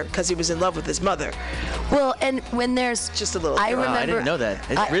because he was in love with his mother. Well, and when there's just a little, I didn't know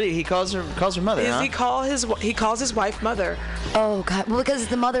that. Really, he calls her mother. Huh? He calls his wife mother. Oh God! Well, because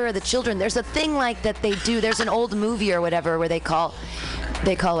it's the mother of the children. There's a thing like that they do. There's an old movie or whatever where they call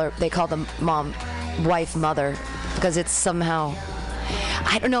the mom wife mother. because it's somehow,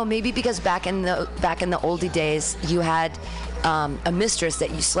 I don't know, maybe because back in the oldie days you had a mistress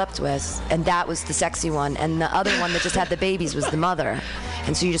that you slept with, and that was the sexy one, and the other one that just had the babies was the mother,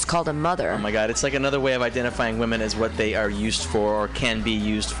 and so you just called them mother. Oh my God, it's like another way of identifying women as what they are used for or can be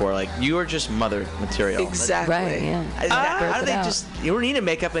used for. Like, you are just mother material. Exactly. Right, yeah. How do they just? You don't need to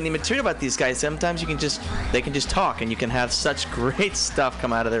make up any material about these guys. Sometimes they can just talk, and you can have such great stuff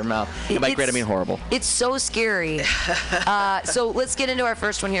come out of their mouth. And by great, I mean horrible. It's so scary. So let's get into our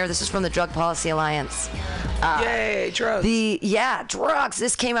first one here. This is from the Drug Policy Alliance. Yay, drugs. Drugs.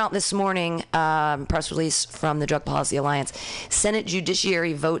 This came out this morning, press release from the Drug Policy Alliance. Senate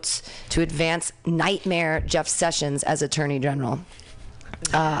Judiciary votes to advance nightmare Jeff Sessions as Attorney General.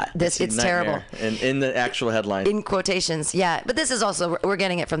 It's terrible. In the actual headline. In quotations, yeah. But this is also, we're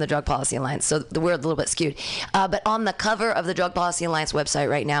getting it from the Drug Policy Alliance, so the word a little bit skewed. But on the cover of the Drug Policy Alliance website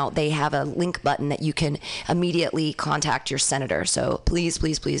right now, they have a link button that you can immediately contact your senator. So please,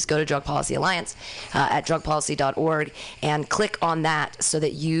 please, please go to Drug Policy Alliance at drugpolicy.org and click on that so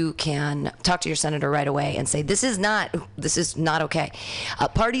that you can talk to your senator right away and say, this is not okay.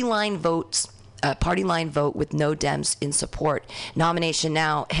 Party line vote with no Dems in support. Nomination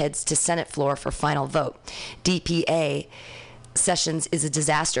now heads to Senate floor for final vote. DPA, Sessions is a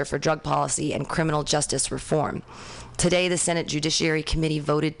disaster for drug policy and criminal justice reform. Today, the Senate Judiciary Committee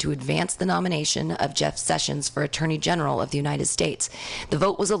voted to advance the nomination of Jeff Sessions for Attorney General of the United States. The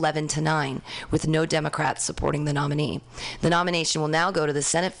vote was 11-9, with no Democrats supporting the nominee. The nomination will now go to the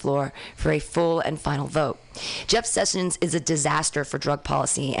Senate floor for a full and final vote. Jeff Sessions is a disaster for drug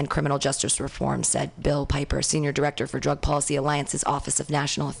policy and criminal justice reform, said Bill Piper, Senior Director for Drug Policy Alliance's Office of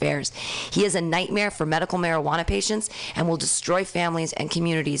National Affairs. He is a nightmare for medical marijuana patients and will destroy families and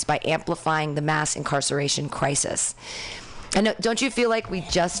communities by amplifying the mass incarceration crisis. And don't you feel like we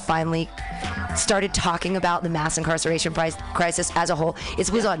just finally started talking about the mass incarceration crisis as a whole? It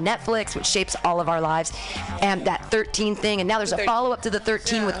was on Netflix, which shapes all of our lives, and that 13 thing, and now there's a follow-up to the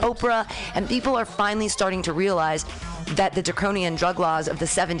 13 with Oprah, and people are finally starting to realize that the draconian drug laws of the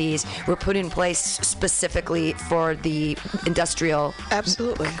 70s were put in place specifically for the industrial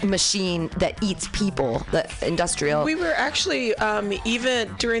machine that eats people, the industrial. We were actually,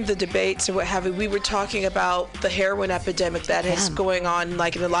 even during the debates or what have you, we were talking about the heroin epidemic that is going on,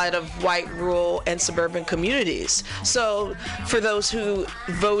 like in the light of white, rural, and suburban communities. So for those who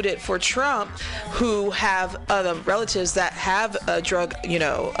voted for Trump, who have other relatives that have a drug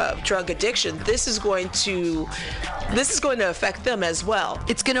addiction, this is going to affect them as well.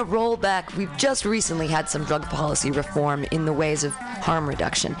 It's going to roll back. We've just recently had some drug policy reform in the ways of harm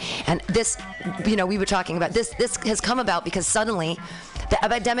reduction. And this, we were talking about this has come about because suddenly the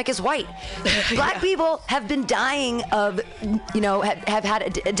epidemic is white. Black people have been dying of, have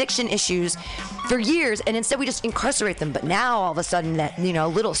had addiction issues for years, and instead we just incarcerate them. But now all of a sudden that,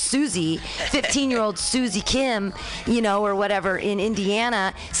 little Susie, 15-year-old Susie Kim, or whatever in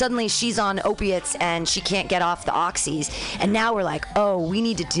Indiana, suddenly she's on opiates and she can't get off the oxys. And now we're like, oh, we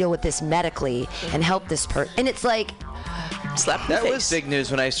need to deal with this medically and help this person. And it's like, that was big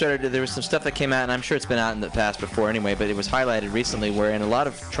news when I started. There was some stuff that came out, and I'm sure it's been out in the past before anyway, but it was highlighted recently where in a lot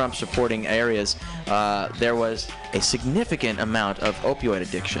of Trump supporting areas, there was a significant amount of opioid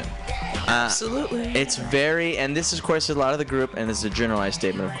addiction. Absolutely. It's very, and this is, of course, a lot of the group, and this is a generalized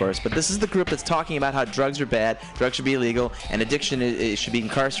statement, of course, but this is the group that's talking about how drugs are bad, drugs should be illegal, and addiction should be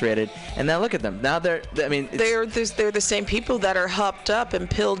incarcerated. And now look at them. Now they're the same people that are hopped up and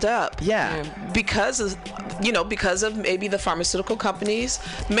pilled up. Yeah. Because of maybe the pharmaceutical companies,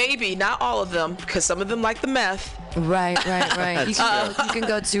 maybe not all of them, because some of them like the meth. Right. You can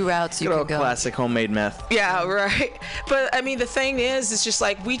go two routes. Good old classic homemade meth. Yeah, right. But I mean, the thing is, it's just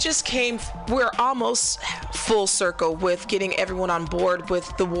like we're almost full circle with getting everyone on board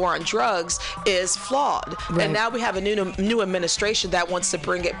with the war on drugs is flawed. Right. And now we have a new administration that wants to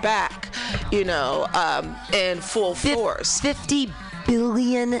bring it back, in full force. $50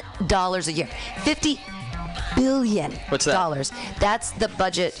 billion a year. $50 billion. What's that? That's the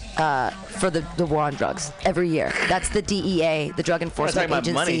budget for the war on drugs every year. That's the DEA, the Drug Enforcement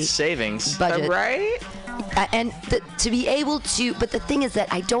Agency. Talking about money savings, budget. Right? And to be able to, but the thing is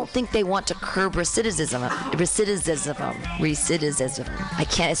that I don't think they want to curb recidivism. I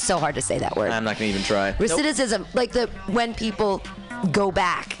can't. It's so hard to say that word. I'm not gonna even try. Recidivism, like when people go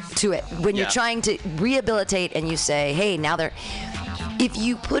back to it, when you're trying to rehabilitate and you say, hey, now if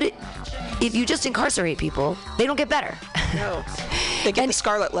you just incarcerate people, they don't get better. No, they get the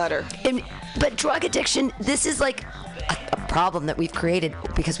scarlet letter. But drug addiction, this is like a problem that we've created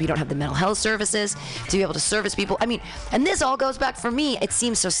because we don't have the mental health services to be able to service people. I mean, and this all goes back, for me, it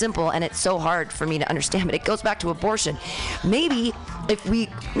seems so simple and it's so hard for me to understand, but it goes back to abortion. Maybe if we,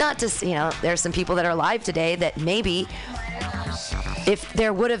 not just, there's some people that are alive today that maybe if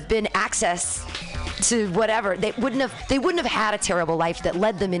there would have been access to whatever, they wouldn't have had a terrible life that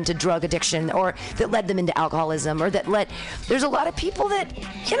led them into drug addiction or that led them into alcoholism or there's a lot of people that,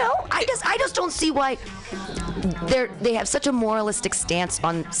 I just don't see why they have such a moralistic stance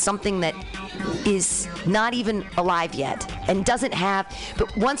on something that is not even alive yet and doesn't have,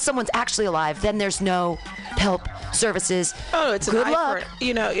 but once someone's actually alive, then there's no help, services. Oh, it's good an luck.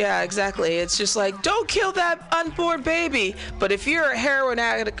 Yeah, exactly. It's just like, don't kill that unborn baby. But if you're a heroin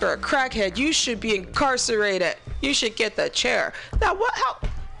addict or a crackhead, you should be incarcerated. You should get the chair. Now,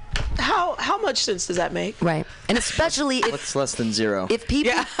 how much sense does that make? Right, and especially if it's less than zero. If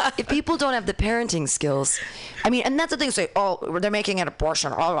people don't have the parenting skills, I mean, and that's the thing. Say, they're making an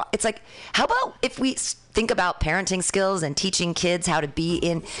abortion. It's like, how about if we think about parenting skills and teaching kids how to be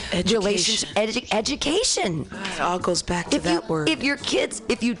in education. It all goes back to that word. If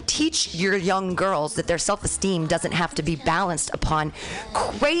you teach your young girls that their self-esteem doesn't have to be balanced upon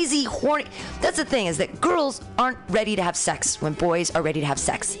crazy horny. That's the thing, is that girls aren't ready to have sex when boys are ready to have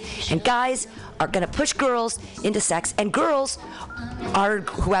sex, and guys are going to push girls into sex, and girls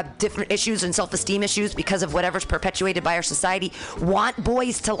who have different issues and self-esteem issues because of whatever's perpetuated by our society want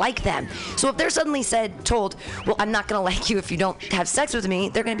boys to like them. So if they're suddenly told, well, I'm not going to like you if you don't have sex with me,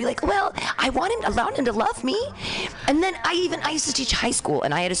 they're going to be like, well, I want him to love me. And then I used to teach high school,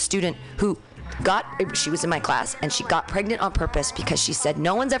 and I had a student who she was in my class, and she got pregnant on purpose because she said,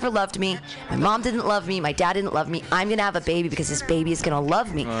 no one's ever loved me. My mom didn't love me. My dad didn't love me. I'm going to have a baby because this baby is going to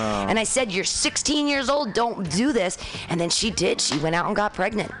love me. Oh. And I said, you're 16 years old. Don't do this. And then she did. She went out and got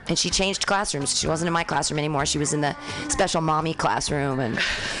pregnant, and she changed classrooms. She wasn't in my classroom anymore. She was in the special mommy classroom, and,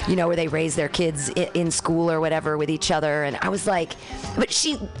 where they raise their kids in school or whatever with each other. And I was like, but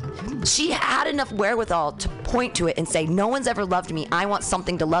she had enough wherewithal to point to it and say, no one's ever loved me. I want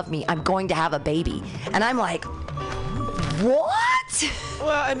something to love me. I'm going to have a baby. And I'm like, what? Well,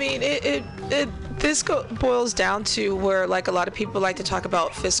 I mean, this boils down to where, like, a lot of people like to talk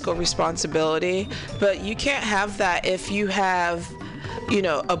about fiscal responsibility, but you can't have that if you have,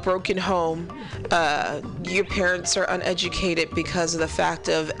 a broken home. Your parents are uneducated because of the fact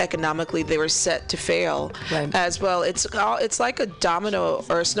of economically they were set to fail. Right. As well. It's like a domino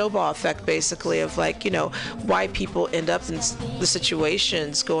or a snowball effect, basically, of why people end up in the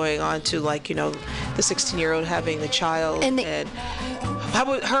situations going on to, the 16-year-old having the child and how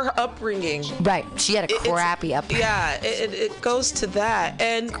about her upbringing? Right, she had a crappy upbringing. Yeah, it goes to that,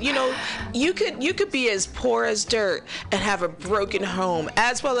 and you could be as poor as dirt and have a broken home,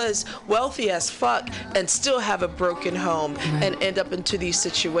 as well as wealthy as fuck and still have a broken home, right, and end up into these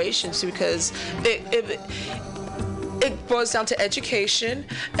situations because it boils down to education,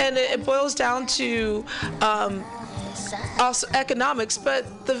 and it boils down to also economics,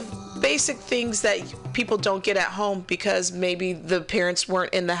 but the basic things that people don't get at home because maybe the parents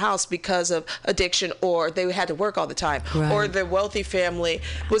weren't in the house because of addiction, or they had to work all the time, right, or the wealthy family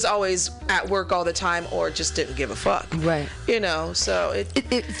was always at work all the time, or just didn't give a fuck. Right. So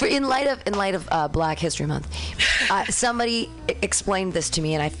in light of Black History Month, somebody explained this to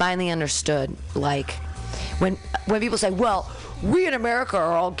me, and I finally understood. Like, when people say, "Well, we in America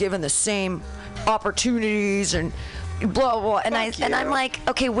are all given the same opportunities," and blah, blah, blah. And I'm like,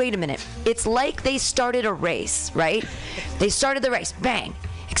 okay, wait a minute. It's like they started a race, right? They started the race, bang.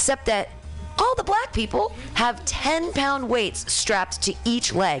 Except that all the black people have 10-pound weights strapped to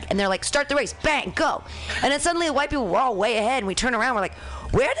each leg. And they're like, start the race, bang, go. And then suddenly the white people were all way ahead, and we turn around, we're like,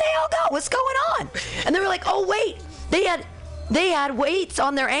 where'd they all go? What's going on? And they were like, oh, wait, they had weights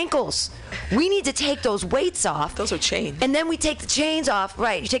on their ankles. We need to take those weights off. Those are chains. And then we take the chains off.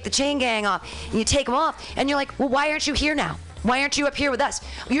 Right. You take the chain gang off, and you take them off. And you're like, well, why aren't you here now? Why aren't you up here with us?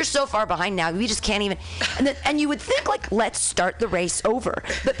 You're so far behind now. We just can't even. And you would think, like, let's start the race over.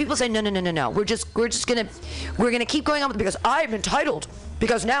 But people say, no. We're gonna keep going on because I'm entitled.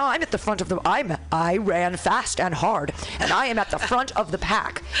 Because now I'm at the front of I ran fast and hard, and I am at the front of the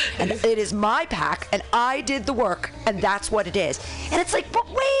pack, and it is my pack, and I did the work, and that's what it is. And it's like, but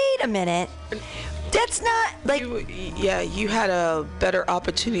wait a minute, that's not like. You had a better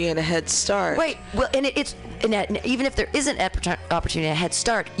opportunity and a head start. Right. Well, and even if there isn't an opportunity and a head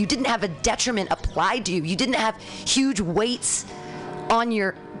start, you didn't have a detriment applied to you. You didn't have huge weights on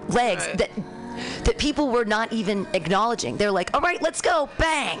your legs that people were not even acknowledging. They're like, all right, let's go,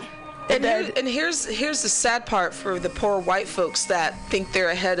 bang. And here's the sad part for the poor white folks that think they're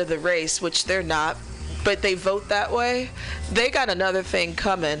ahead of the race, which they're not. but they vote that way, they got another thing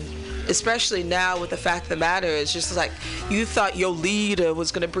coming. Especially now with the fact of the matter is just like you thought your leader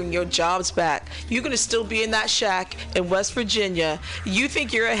was going to bring your jobs back. You're going to still be in that shack in West Virginia. You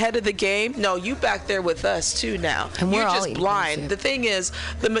think you're ahead of the game? No, you back there with us too now. And you're just blind. The thing is,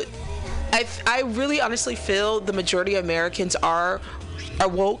 I really honestly feel the majority of Americans are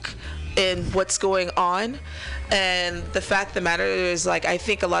woke in what's going on. And the fact of the matter is, like, I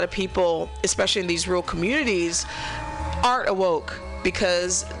think a lot of people, especially in these rural communities, aren't awoke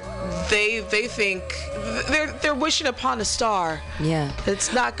because they think they're wishing upon a star. Yeah.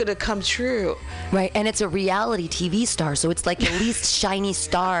 It's not going to come true. Right, and it's a reality TV star, so it's like the least shiny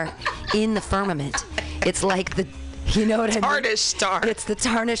star in the firmament. It's like the, you know what I mean? Tarnished star. It's the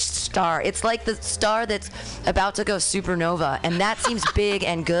tarnished star. It's like the star that's about to go supernova, and that seems big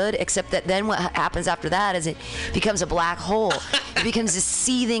and good, except that then what happens after that is it becomes a black hole. It becomes this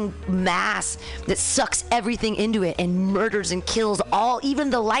seething mass that sucks everything into it and murders and kills all, even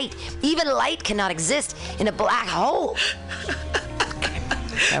the light. Even light cannot exist in a black hole.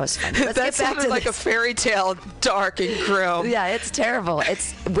 That was fun. Let's That get back sounded to like this. a fairy tale, dark and grim. Yeah, it's terrible.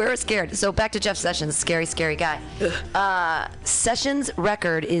 We're scared. So back to Jeff Sessions, scary guy. Sessions'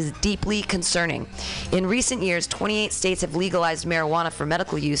 record is deeply concerning. In recent years, 28 states have legalized marijuana for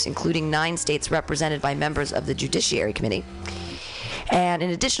medical use, including 9 states represented by members of the Judiciary Committee. And an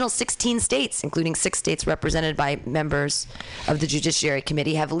additional 16 states, including 6 states represented by members of the Judiciary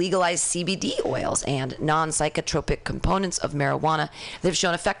Committee, have legalized CBD oils and non-psychotropic components of marijuana that have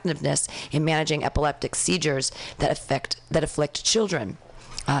shown effectiveness in managing epileptic seizures that afflict children.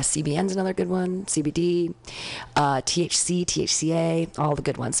 CBN's another good one, CBD, THC, THCA, all the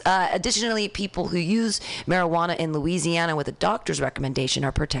good ones. Additionally, people who use marijuana in Louisiana with a doctor's recommendation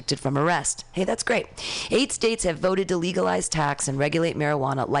are protected from arrest. Hey, that's great. 8 states have voted to legalize, tax, and regulate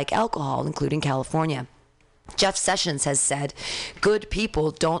marijuana like alcohol, including California. Jeff Sessions has said, good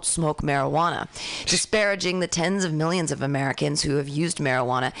people don't smoke marijuana, disparaging the tens of millions of Americans who have used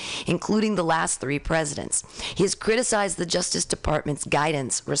marijuana, including the last 3 presidents. He has criticized the Justice Department's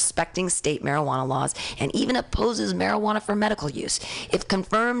guidance respecting state marijuana laws and even opposes marijuana for medical use. If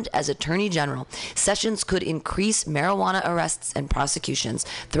confirmed as Attorney General, Sessions could increase marijuana arrests and prosecutions,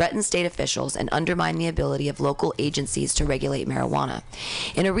 threaten state officials, and undermine the ability of local agencies to regulate marijuana.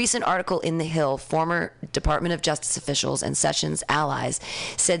 In a recent article in The Hill, former Department of Justice officials and Sessions' allies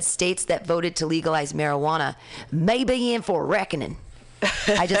said states that voted to legalize marijuana may be in for a reckoning.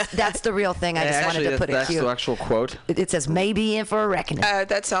 That's the real thing. I just wanted to put it That's cute. the actual quote. It says may be in for a reckoning.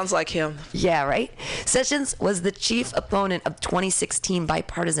 That sounds like him. Yeah, right? Sessions was the chief opponent of 2016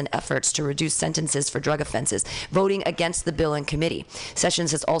 bipartisan efforts to reduce sentences for drug offenses, voting against the bill in committee. Sessions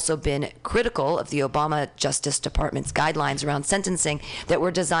has also been critical of the Obama Justice Department's guidelines around sentencing that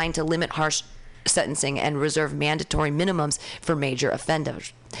were designed to limit harsh sentencing and reserve mandatory minimums for major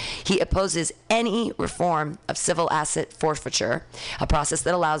offenders. He opposes any reform of civil asset forfeiture, a process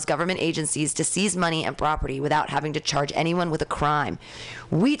that allows government agencies to seize money and property without having to charge anyone with a crime.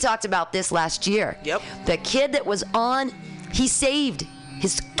 We talked about this last year. Yep. The kid that was on, he saved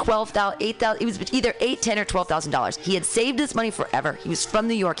his $8,000. It was either $8,000, $10,000, or $12,000. He had saved his money forever. He was from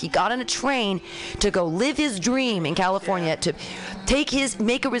New York. He got on a train to go live his dream in California, to make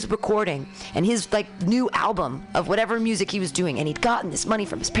his recording and his new album of whatever music he was doing. And he'd gotten this money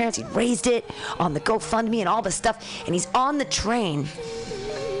from his parents. He'd raised it on the GoFundMe and all this stuff. And he's on the train,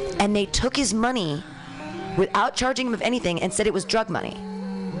 and they took his money without charging him of anything and said it was drug money.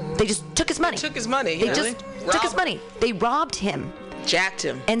 They just took his money. Took his money. They just took his money. They robbed him. Jacked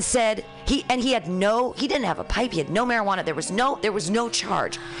him. And said he didn't have a pipe. He had no marijuana. There was no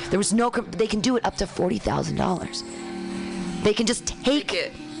charge. They can do it up to $40,000. They can just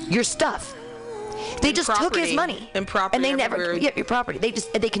take your stuff. They just took his money. And property. And they never your property. They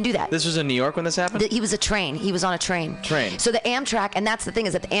can do that. This was in New York when this happened? He was on a train. So the Amtrak, and that's the thing,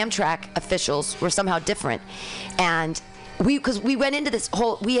 is that the Amtrak officials were somehow different. And because we went into this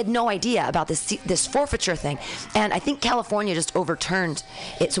we had no idea about this forfeiture thing, and I think California just overturned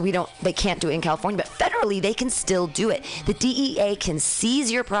it, so they can't do it in California, but federally they can still do it. The DEA can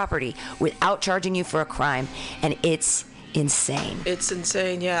seize your property without charging you for a crime, and it's insane. It's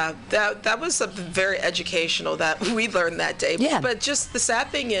insane, yeah. That was something very educational that we learned that day. Yeah. But just the sad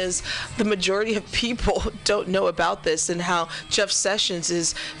thing is the majority of people don't know about this and how Jeff Sessions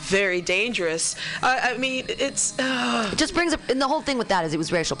is very dangerous. I mean, it just brings up, and the whole thing with that is it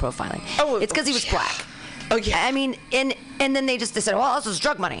was racial profiling. It's because he was black. Oh yeah. I mean, and then they said, well, this is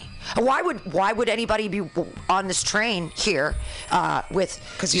drug money. Why would anybody be on this train here with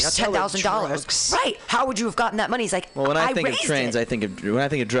 $10,000? Right? How would you have gotten that money? He's like, well, when I think of raised trains, it. when I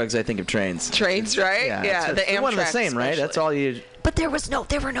think of drugs, I think of trains. Trains, right? Yeah, the Amtrak. One and the same, right? That's all you. But there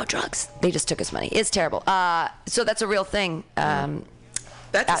were no drugs. They just took his money. It's terrible. So that's a real thing.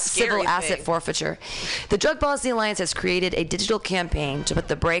 That's a scary civil thing. asset forfeiture. The Drug Policy Alliance has created a digital campaign to put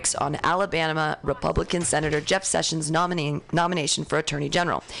the brakes on Alabama Republican Senator Jeff Sessions' nomination for Attorney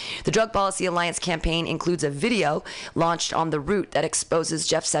General. The Drug Policy Alliance campaign includes a video launched on the route that exposes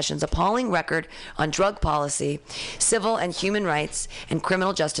Jeff Sessions' appalling record on drug policy, civil and human rights, and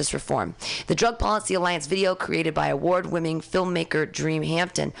criminal justice reform. The Drug Policy Alliance video, created by award-winning filmmaker Dream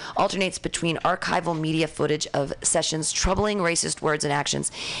Hampton, alternates between archival media footage of Sessions' troubling racist words and actions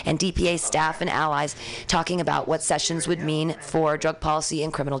and DPA staff and allies talking about what Sessions would mean for drug policy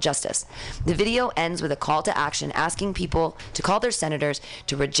and criminal justice. The video ends with a call to action asking people to call their senators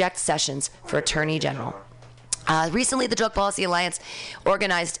to reject Sessions for Attorney General. Recently, the Drug Policy Alliance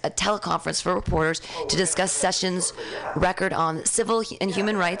organized a teleconference for reporters to discuss Sessions' record on civil and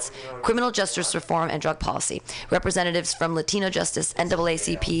human rights, criminal justice reform, and drug policy. Representatives from Latino Justice,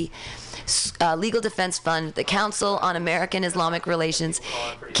 NAACP, Legal Defense Fund, the Council on American Islamic Relations,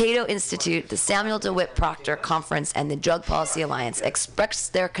 Cato Institute, the Samuel DeWitt Proctor Conference, and the Drug Policy Alliance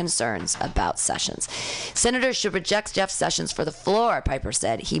expressed their concerns about Sessions. Senators should reject Jeff Sessions for the floor, Piper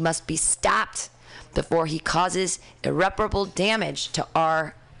said. He must be stopped before he causes irreparable damage to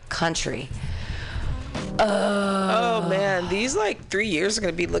our country. Oh man, these 3 years are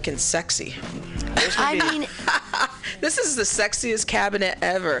gonna be looking sexy. This is the sexiest cabinet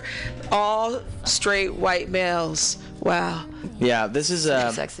ever. All straight white males. Wow. Yeah, this is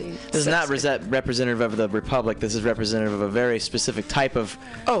sexy. This is not representative of the republic. This is representative of a very specific type of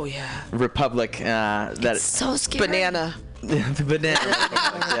republic It's so scary. Banana. The banana.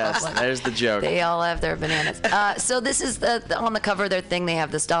 Yes, there's the joke. They all have their bananas. So this is on the cover of their thing. They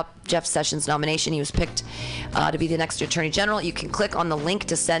have the Stop Jeff Sessions nomination. He was picked to be the next Attorney General. You can click on the link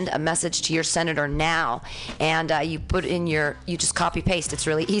to send a message to your senator now, and you put in you just copy paste. It's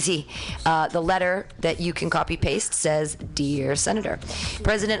really easy. The letter that you can copy paste says, "Dear Senator,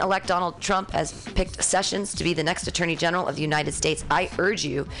 President-elect Donald Trump has picked Sessions to be the next Attorney General of the United States. I urge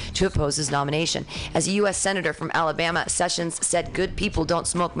you to oppose his nomination. As a U.S. Senator from Alabama, Sessions said good people don't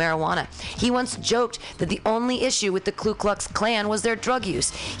smoke marijuana. He once joked that the only issue with the Ku Klux Klan was their drug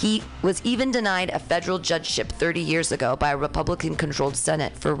use. He was even denied a federal judgeship 30 years ago by a Republican-controlled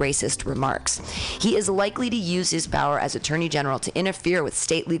Senate for racist remarks. He is likely to use his power as Attorney General to interfere with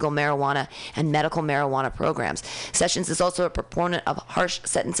state legal marijuana and medical marijuana programs. Sessions is also a proponent of harsh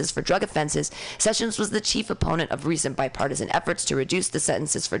sentences for drug offenses. Sessions was the chief opponent of recent bipartisan efforts to reduce the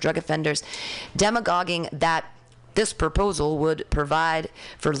sentences for drug offenders, demagoguing that this proposal would provide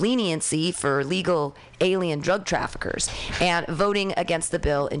for leniency for legal alien drug traffickers, and voting against the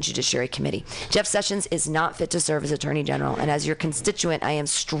bill in Judiciary Committee. Jeff Sessions is not fit to serve as Attorney General, and as your constituent, I am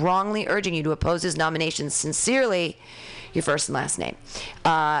strongly urging you to oppose his nomination. Sincerely, your first and last name.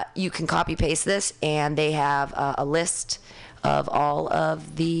 You can copy paste this, and they have a list of all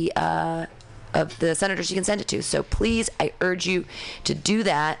of the senators you can send it to. So please, I urge you to do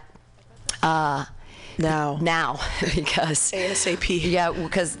that. Now, because ASAP. Yeah,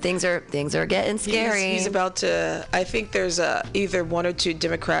 because things are getting scary. He's about to. I think there's either one or two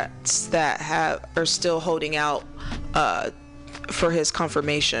Democrats that are still holding out for his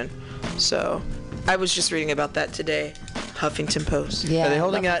confirmation. So I was just reading about that today. Huffington Post. Yeah. Are they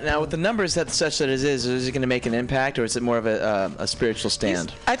holding out now with the numbers such that it is? Is it going to make an impact, or is it more of a spiritual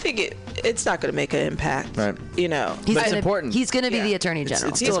stand? I think it's not going to make an impact. Right. But it's important. He's going to be the Attorney General.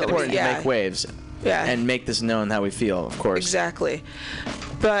 It's still important to make waves. Yeah. And make this known how we feel, of course. Exactly.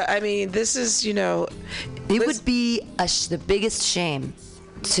 But I mean, this is, it would be the biggest shame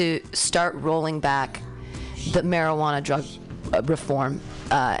to start rolling back the marijuana drug reform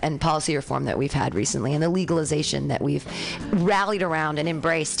and policy reform that we've had recently, and the legalization that we've rallied around and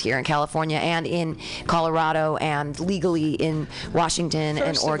embraced here in California and in Colorado and legally in Washington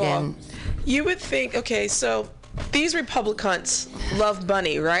and Oregon. You would think, okay, so these Republicans love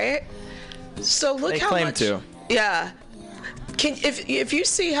money, right? So look how much. They claim to. Yeah. If you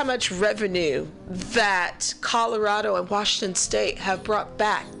see how much revenue that Colorado and Washington State have brought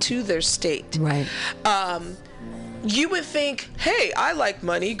back to their state, right? You would think, hey, I like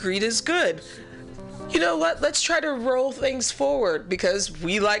money. Greed is good. You know what? Let's try to roll things forward because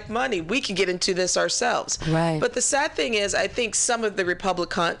we like money. We can get into this ourselves. Right. But the sad thing is, I think some of the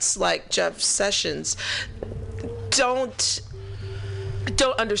Republicans, like Jeff Sessions, don't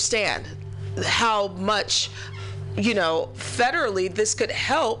understand how much, federally this could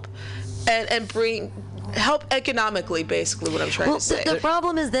help and bring help economically, basically what I'm trying to say. The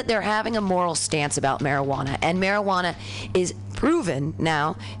problem is that they're having a moral stance about marijuana, and marijuana is proven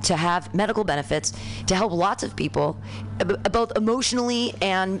now to have medical benefits to help lots of people, both emotionally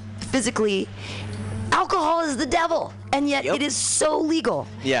and physically. Alcohol is the devil, and yet it is so legal.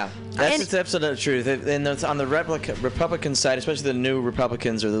 Yeah, that's absolute truth. And on the Republican side, especially the new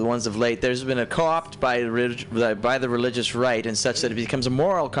Republicans or the ones of late, there's been a co-opt by the religious right and such that it becomes a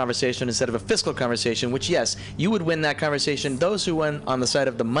moral conversation instead of a fiscal conversation, which, yes, you would win that conversation. Those who win on the side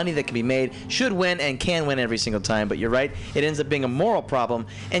of the money that can be made should win and can win every single time. But you're right, it ends up being a moral problem.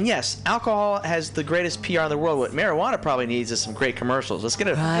 And yes, alcohol has the greatest PR in the world. What marijuana probably needs is some great commercials. Let's get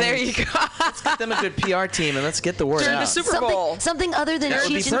it. Right. There you go. Let's get them a good PR team and let's get the word During out. the Super Bowl. Something other than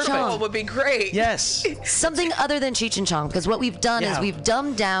Cheech and Chong would be great. Yes. Something other than Cheech and Chong, because what we've done is we've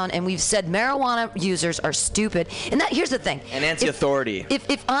dumbed down and we've said marijuana users are stupid. And here's the thing. And anti-authority.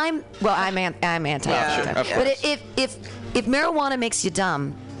 If I'm anti-authority. Yeah, sure, but if marijuana makes you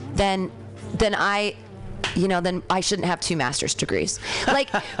dumb, then I shouldn't have 2 master's degrees. Like,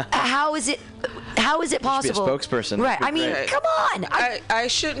 how is it possible? You should be a spokesperson. Right. I mean, come on. I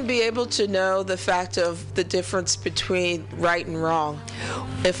shouldn't be able to know the fact of the difference between right and wrong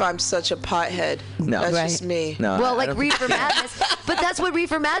if I'm such a pothead. No. That's Right. just me. No, Well, like Reefer Madness, but that's what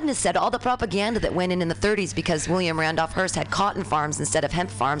Reefer Madness said. All the propaganda that went in the 30s because William Randolph Hearst had cotton farms instead of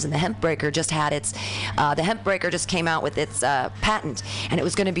hemp farms, and the hemp breaker just had the hemp breaker just came out with its patent, and it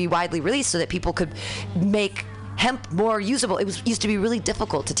was going to be widely released so that people could make hemp more usable. It used to be really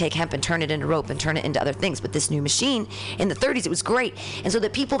difficult to take hemp and turn it into rope and turn it into other things, but this new machine in the 30s, it was great. And so the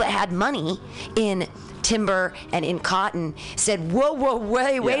people that had money in timber and in cotton said,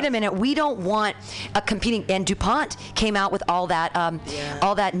 wait a minute, we don't want a competing, and DuPont came out with all that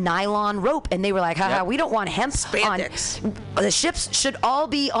nylon rope, and they were like, we don't want hemp spandex. The ships should all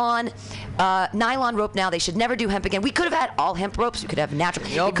be on nylon rope now. They should never do hemp again. We could have had all hemp ropes. We could have natural.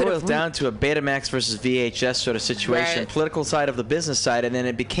 It all boils down to a Betamax versus VHS sort of situation, Right. political side of the business side, and then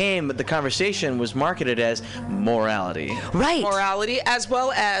it became, the conversation was marketed as morality. Right. Morality, as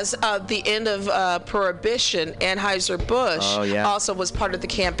well as the end of Prohibition. Anheuser-Busch also was part of the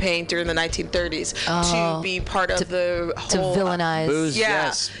campaign during the 1930s to be part of the whole... To villainize. Booze,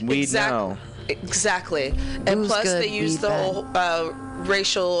 yes, we know. Exactly. And Who's plus good, they used weed the whole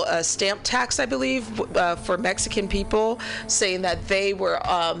racial stamp tax, I believe, for Mexican people, saying that they were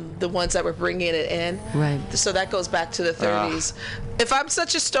the ones that were bringing it in. Right. So that goes back to the 30s. If I'm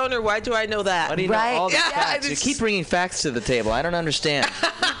such a stoner, why do I know that? Why do you know all the facts? You keep bringing facts to the table. I don't understand.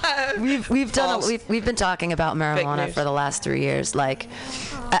 We've been talking about marijuana for the last 3 years. Like,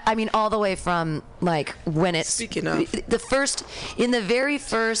 I mean, all the way from like when it's Speaking of. in the very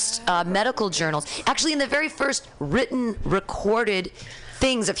first medical journals, actually in the very first written, recorded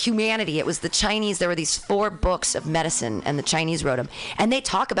things of humanity. It was the Chinese. There were these 4 books of medicine, and the Chinese wrote them. And they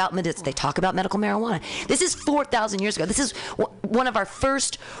talk about medicine. They talk about medical marijuana. This is 4,000 years ago. This is one of our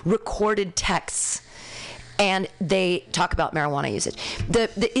first recorded texts. And they talk about marijuana usage.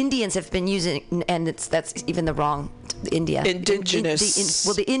 The Indians have been using, and that's even the wrong India. Indigenous.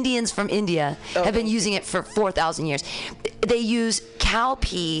 The Indians from India have been using it for 4,000 years. They use cow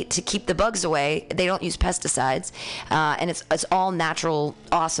pee to keep the bugs away. They don't use pesticides, and it's all natural,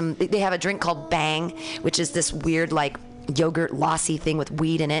 awesome. They have a drink called Bang, which is this weird like yogurt lassi thing with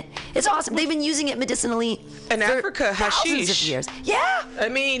weed in it. It's awesome. They've been using it medicinally in for Africa, thousands hashish. of years. Yeah. I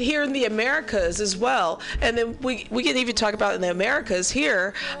mean, here in the Americas as well. And then we can even talk about in the Americas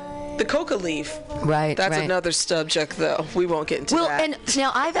here, the coca leaf. Right. That's right. another subject, though. We won't get into that. Well, and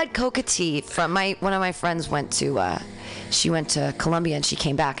now I've had coca tea from one of my friends went to Colombia, and she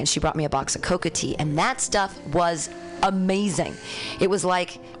came back and she brought me a box of coca tea, and that stuff was amazing. It was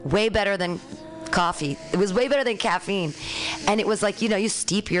like way better than coffee. It was way better than caffeine, and it was like, you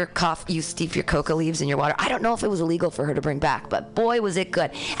steep your coca leaves in your water. I don't know if it was illegal for her to bring back, but boy was it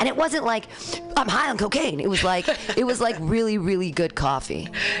good. And it wasn't like I'm high on cocaine. It was like really, really good coffee.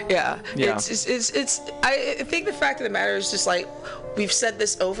 Yeah. It's I think the fact of the matter is just like we've said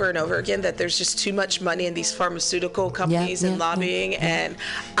this over and over again, that there's just too much money in these pharmaceutical companies and lobbying, and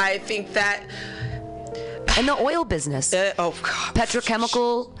I think that. And the oil business,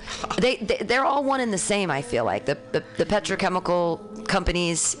 petrochemical, they're all one and the same. I feel like the petrochemical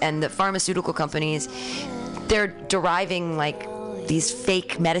companies and the pharmaceutical companies, they're deriving like these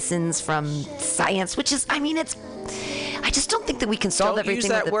fake medicines from science, which is, I mean, I just don't think that we can solve everything.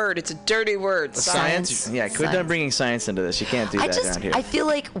 Don't use that word. It's a dirty word. Science. Yeah, quit bringing science into this. You can't do that around here. I feel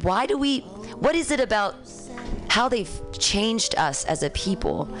like what is it about how they've changed us as a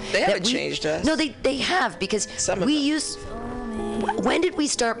people. They haven't changed us. No, they have, because when did we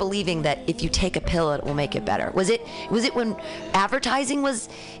start believing that if you take a pill it will make it better? Was it when advertising was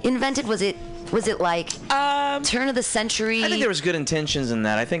invented? Was it like turn of the century? I think there was good intentions in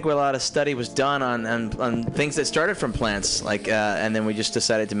that. I think a lot of study was done on things that started from plants, like and then we just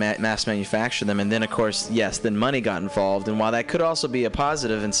decided to mass manufacture them. And then, of course, yes, then money got involved. And while that could also be a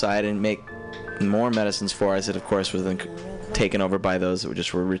positive inside and make more medicines for us, it of course was then taken over by those that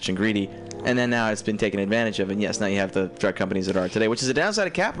just were rich and greedy. And then now it's been taken advantage of, and yes, now you have the drug companies that are today, which is a downside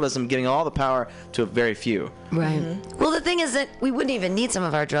of capitalism, giving all the power to a very few. Right. Well, the thing is that we wouldn't even need some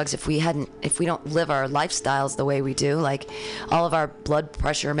of our drugs if we don't live our lifestyles the way we do, like all of our blood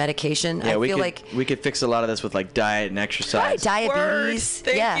pressure medication. Yeah, I we could fix a lot of this with like diet and exercise. Right, diabetes.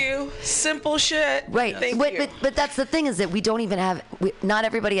 Thank you. Simple shit. Right. But that's the thing, is that we don't even have. Not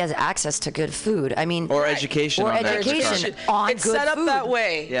everybody has access to good food. I mean, or education. Or on education on it's good set up food. that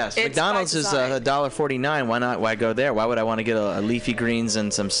way. Yes, McDonald's is $1.49. Why not? Why go there? Why would I want to get a leafy greens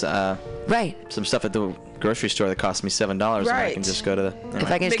and some some stuff at the grocery store that costs me $7? And I can just go to the.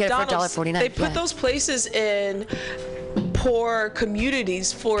 If I can just get it for $1.49. They put those places in poor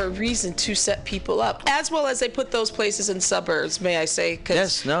communities for a reason, to set people up, as well as they put those places in suburbs, may I say.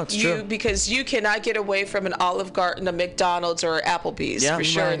 Yes, no, it's true. Because you cannot get away from an Olive Garden, a McDonald's, or Applebee's for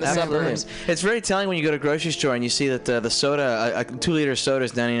sure in the suburbs. It's very telling when you go to a grocery store and you see that the soda, a 2-liter soda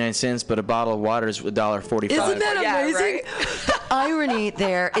is 99 cents, but a bottle of water is $1.45. Isn't that amazing? The irony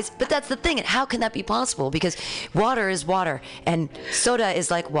there is, but that's the thing. How can that be possible? Because water is water, and soda is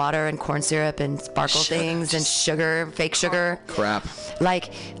like water and corn syrup and sparkle things and sugar, fake sugar. Crap.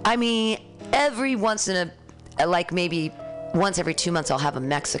 Like, I mean, every once in maybe once every 2 months I'll have a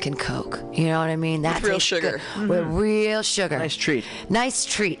Mexican Coke. You know what I mean? That's real sugar. With real sugar. Nice treat. Nice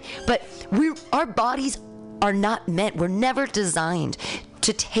treat. But our bodies are not meant. We're never designed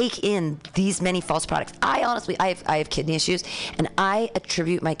to take in these many false products. I honestly, I have kidney issues, and I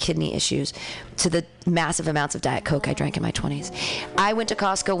attribute my kidney issues to the massive amounts of Diet Coke I drank in my 20s. I went to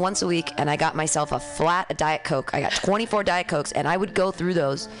Costco once a week, and I got myself a flat of Diet Coke. I got 24 Diet Cokes, and I would go through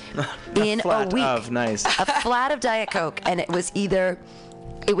those in a week. Nice. A flat of Diet Coke, and it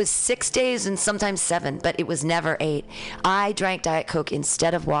was 6 days and sometimes 7, but it was never 8. I drank Diet Coke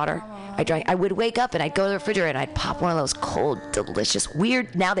instead of water. I would wake up and I'd go to the refrigerator and I'd pop one of those cold, delicious,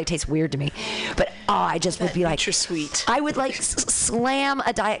 weird. Now they taste weird to me, but I just would be like, sweet. I would like slam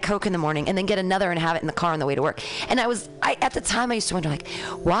a Diet Coke in the morning and then get another and have it in the car on the way to work. And at the time I used to wonder, like,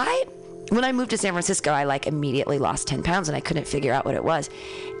 why? When I moved to San Francisco, I immediately lost 10 pounds and I couldn't figure out what it was.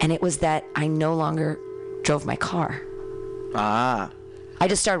 And it was that I no longer drove my car. I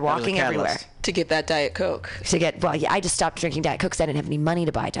just started walking everywhere. To get that Diet Coke. I just stopped drinking Diet Coke because I didn't have any money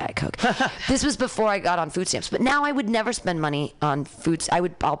to buy Diet Coke. This was before I got on food stamps. But now I would never spend money on foods.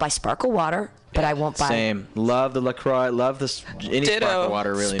 I'll buy sparkle water, but I won't buy. Same. Love the LaCroix. Love any sparkle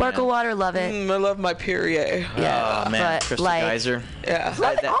water, really. Sparkle water, love it. I love my Perrier. Yeah. Oh, man. Crystal Geyser. Yeah.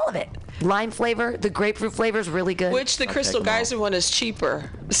 Love it, all of it. Lime flavor, the grapefruit flavor is really good. Which the Crystal Geyser one is cheaper.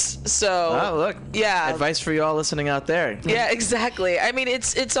 So. Oh, look. Yeah. Advice for you all listening out there. Yeah, exactly. I mean,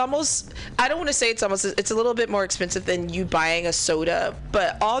 it's almost. I don't want to say it's almost. It's a little bit more expensive than you buying a soda,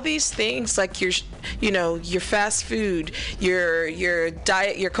 but all these things like your fast food, your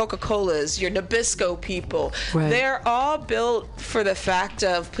diet, your Coca-Colas, your Nabisco people, they're all built for the fact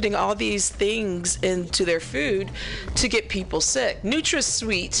of putting all these things into their food to get people sick.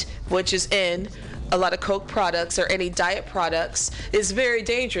 NutraSweet, which is in a lot of Coke products or any diet products, is very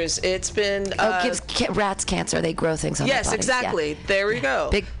dangerous. It's been it gives rats cancer. They grow things on their bodies. Yes, exactly. Yeah. There we go.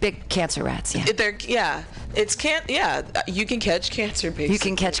 Big cancer rats. Yeah. You can catch cancer. Basically. You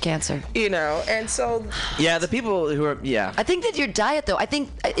can catch cancer. And so. Yeah, the people who are I think that your diet, though. I think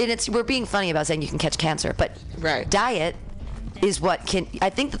we're being funny about saying you can catch cancer, but diet is what can. I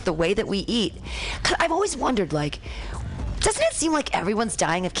think that the way that we eat. 'Cause I've always wondered, doesn't it seem like everyone's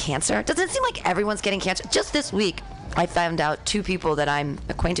dying of cancer? Doesn't it seem like everyone's getting cancer? Just this week, I found out 2 people that I'm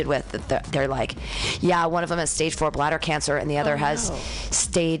acquainted with that they're like, yeah, one of them has stage 4 bladder cancer and the other has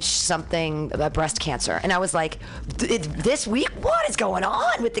stage something, breast cancer. And I was like, this week, what is going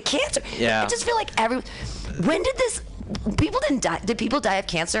on with the cancer? Yeah. I just feel like when did this? People didn't die. Did people die of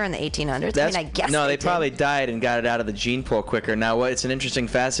cancer in the 1800s? I guess no. They did. probably died and got it out of the gene pool quicker. Now, it's an interesting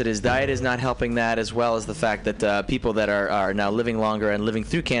facet is diet is not helping that, as well as the fact that people that are now living longer and living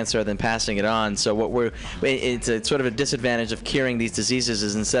through cancer than passing it on. So it's sort of a disadvantage of curing these diseases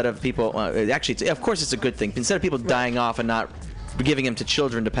is instead of people of course it's a good thing. Instead of people dying off and not giving them to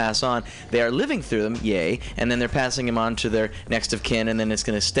children to pass on. They are living through them, yay, and then they're passing them on to their next of kin, and then it's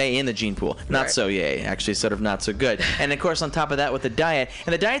going to stay in the gene pool. Not so yay, actually, sort of not so good. And of course, on top of that, with the diet,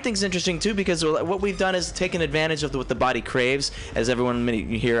 and the diet thing's interesting too, because what we've done is taken advantage of what the body craves, as everyone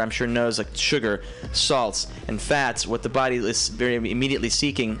here I'm sure knows, like sugar, salts, and fats. What the body is very immediately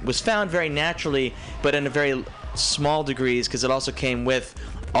seeking was found very naturally, but in a very small degrees, because it also came with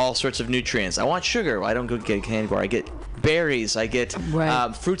all sorts of nutrients. I want sugar. Well, I don't go get a candy bar. I get berries. I get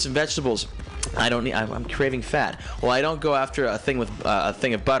fruits and vegetables. I don't need. I'm craving fat. Well, I don't go after a thing with a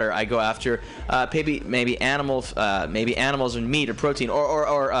thing of butter. I go after maybe animals and meat or protein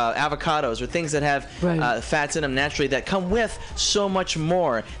or avocados or things that have fats in them naturally that come with so much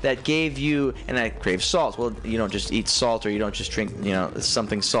more that gave you. And I crave salt. Well, you don't just eat salt, or you don't just drink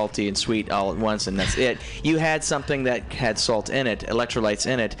something salty and sweet all at once and that's it. You had something that had salt in it, electrolytes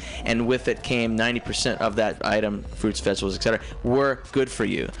in it, and with it came 90% of that item, fruits, vegetables, etc., were good for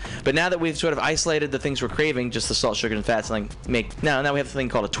you. But now that we've sort of isolated the things we're craving, just the salt, sugar, and fats, and now we have a thing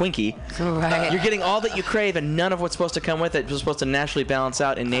called a Twinkie. Right. You're getting all that you crave, and none of what's supposed to come with it is supposed to naturally balance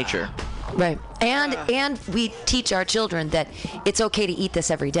out in nature. Right. And we teach our children that it's okay to eat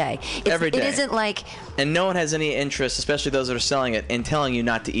this every day. Every day. It isn't like... And no one has any interest, especially those that are selling it, in telling you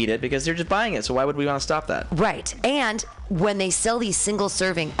not to eat it, because they're just buying it, so why would we want to stop that? Right. And when they sell these single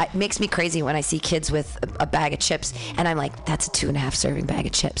serving, it makes me crazy when I see kids with a bag of chips, and I'm like, that's a 2.5 serving bag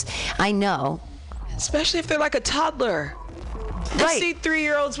of chips. I know. Especially if they're like a toddler. I see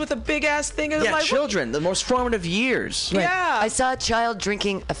 3-year-olds with a big ass thing, and I'm like, children, the most formative years. Right. Yeah. I saw a child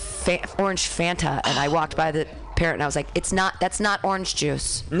drinking a orange Fanta, and I walked by the parent, and I was like, that's not orange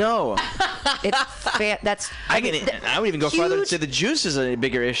juice. No. It's I would even go farther and say the juice is a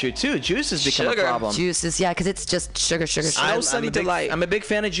bigger issue too. Juice has become a problem. Juices, because it's just sugar. I'm a big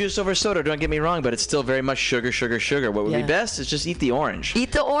fan of juice over soda, don't get me wrong, but it's still very much sugar. What would be best is just eat the orange.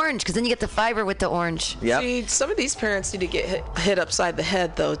 Eat the orange, because then you get the fiber with the orange. Yep. See, some of these parents need to get hit upside the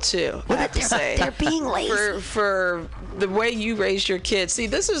head, though, too. I have to say. They're being lazy. For the way you raised your kids. See,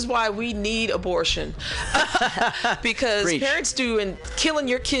 this is why we need abortion. Because parents killing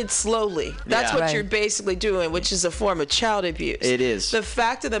your kids slowly. That's what you're basically doing, which is a form of child abuse. It is. The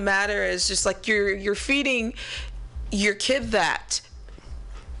fact of the matter is just like you're feeding your kid that.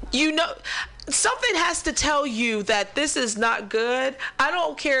 Something has to tell you that this is not good. I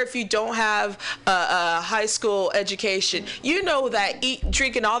don't care if you don't have a high school education. You know that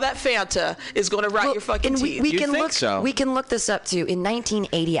drinking all that Fanta is going to rot your fucking teeth. We can look this up too. In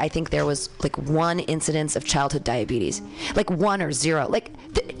 1980, I think there was like 1 incidence of childhood diabetes, like 1 or 0. Like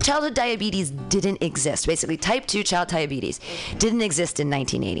childhood diabetes didn't exist. Basically, type 2 child diabetes didn't exist in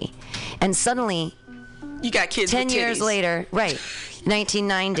 1980, and suddenly, you got kids 10 with years titties. later,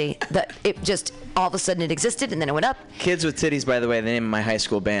 1990, it just all of a sudden it existed, and then it went up. Kids with Titties, by the way, the name of my high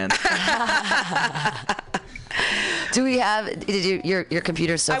school band. Do we have your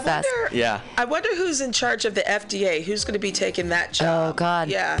computer's so fast? I wonder who's in charge of the FDA. Who's going to be taking that job? Oh God,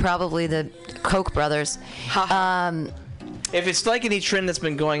 yeah, probably the Koch brothers. If it's like any trend that's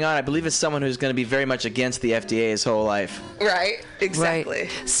been going on, I believe it's someone who's going to be very much against the FDA his whole life. Right, exactly.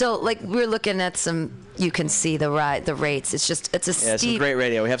 Right. So, we're looking at some. You can see the rates. It's a steep. Some great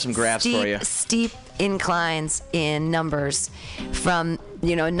radio. We have some graphs for you. Steep inclines in numbers from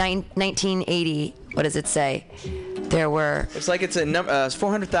 1980. What does it say? There were. It's like it's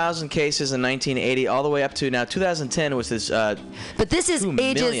 400,000 cases in 1980, all the way up to now 2010 was this. But this is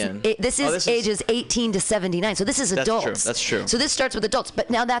ages. This is ages 18 to 79. So this is adults. That's true. So this starts with adults. But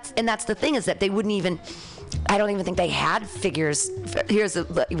now that's the thing is that they wouldn't even. I don't even think they had figures.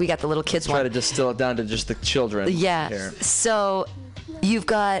 We got the little kids one. Try to distill it down to just the children. Yeah. Here. So you've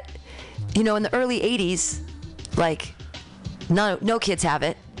got, in the early 80s, no kids have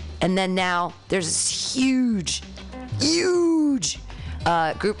it, and then now there's this huge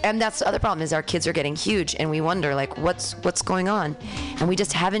group, and that's the other problem is our kids are getting huge, and we wonder what's going on, and we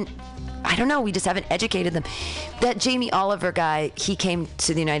just haven't. I don't know. We just haven't educated them. That Jamie Oliver guy, he came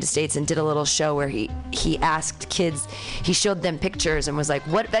to the United States and did a little show where he asked kids, he showed them pictures and was like,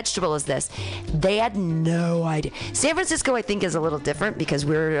 what vegetable is this? They had no idea. San Francisco, I think, is a little different because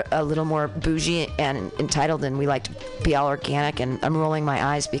we're a little more bougie and entitled, and we like to be all organic, and I'm rolling my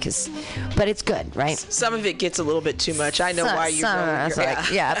eyes but it's good, right? Some of it gets a little bit too much. I know why you roll your eyes.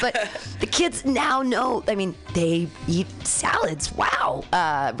 Yeah, but the kids now know, they eat salads. Wow.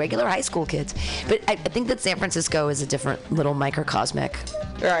 Regular high school kids. But I think that San Francisco is a different little microcosmic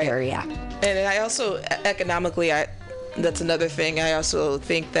area. And I also, economically, That's another thing. I also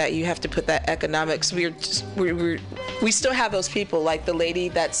think that you have to put that economics. We still have those people, like the lady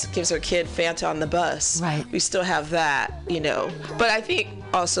that gives her kid Fanta on the bus. Right. We still have that, But I think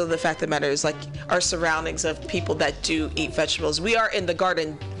also the fact of the matter is, like, our surroundings of people that do eat vegetables. We are in the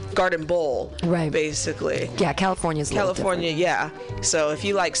garden bowl, right? Basically. Yeah, California's California, yeah. So if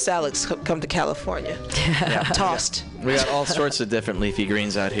you like salads, come to California. Yeah. Tossed. We got all sorts of different leafy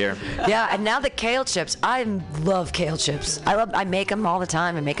greens out here. Yeah, and now the kale chips. I love kale chips. I make them all the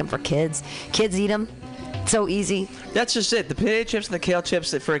time. I make them for kids. Kids eat them. So easy. That's just it. The potato chips and the kale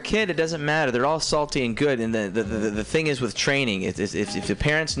chips, for a kid, it doesn't matter. They're all salty and good. And the thing is with training, if the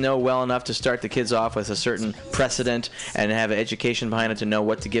parents know well enough to start the kids off with a certain precedent and have an education behind it to know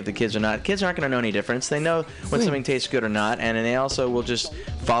what to give the kids or not, kids aren't going to know any difference. They know when something tastes good or not, and they also will just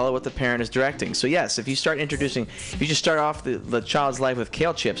follow what the parent is directing. So yes, if you just start off the child's life with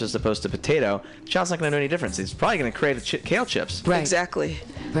kale chips as opposed to potato, the child's not going to know any difference. It's probably going to crave kale chips. Right. Exactly.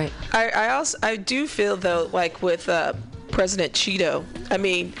 Right. I do feel, though, like with President Cheeto, I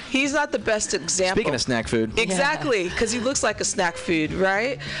mean, he's not the best example. Speaking of snack food. Exactly, because he looks like a snack food,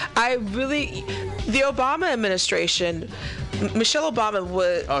 right? The Obama administration, Michelle Obama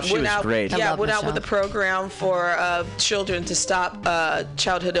went out with a program for children to stop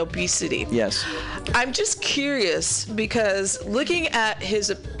childhood obesity. Yes. I'm just curious because looking at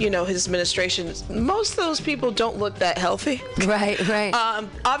his administration, most of those people don't look that healthy. Right.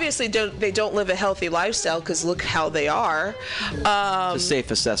 Obviously, they don't live a healthy lifestyle because look how they are. It's a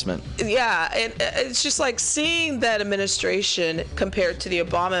safe assessment. Yeah, and it's just like seeing that administration compared to the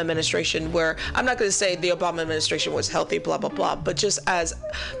Obama administration, where I'm not going to say the Obama administration was healthy, blah, blah, blah, but just as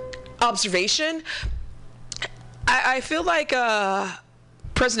observation, I feel like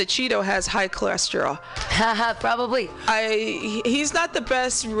President Cheeto has high cholesterol. Probably. He's not the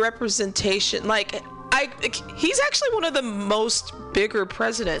best representation. He's actually one of the most bigger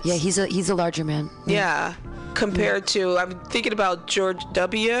presidents. Yeah, he's a larger man. Yeah, compared to, I'm thinking about George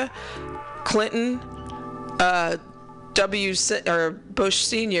W. Clinton, Bush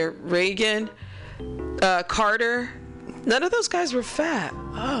Sr., Reagan, Carter. None of those guys were fat.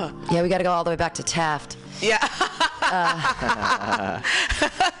 Yeah, we got to go all the way back to Taft. Yeah.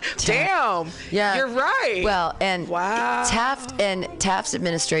 Damn. Yeah. You're right. Well, and wow. Taft's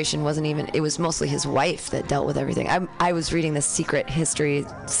administration wasn't even, it was mostly his wife that dealt with everything. I was reading the secret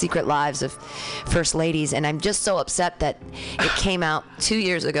lives of first ladies, and I'm just so upset that it came out 2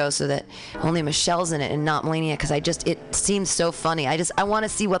 years ago so that only Michelle's in it and not Melania, because it seems so funny. I want to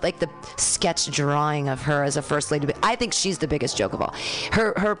see what the sketch drawing of her as a first lady. I think she's the biggest joke of all.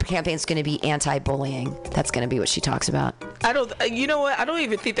 Her campaign's going to be anti-bullying. That's going to be what she talks about. You know what? I don't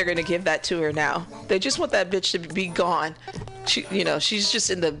even think they're going to give that to her now. They just want that bitch to be gone. She's just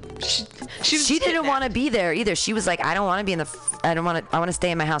in the. She didn't want to be there either. She was like, I don't want to be in the. I want to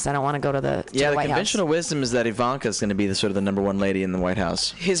stay in my house. I don't want to go to the White House. Yeah, the conventional wisdom is that Ivanka is going to be the number one lady in the White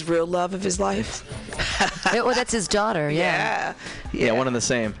House. His real love of his life. Well, that's his daughter. Yeah. Yeah, one and the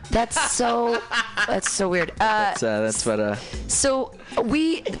same. That's so weird. That's what. So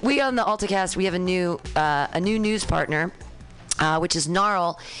we on the AltaCast, we have a new news partner. Which is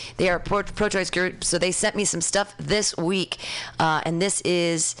NARL. They are a pro-choice group, so they sent me some stuff this week, and this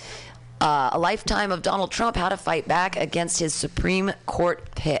is a lifetime of Donald Trump, how to fight back against his Supreme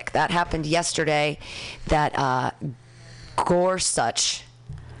Court pick. That happened yesterday. That Gorsuch.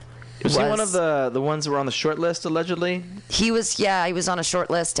 Was he one of the ones that were on the short list, allegedly? He was on a short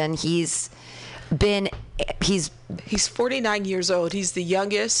list, and he's 49 years old. He's the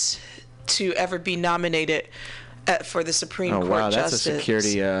youngest to ever be nominated for the Supreme Court wow, Justice. That's a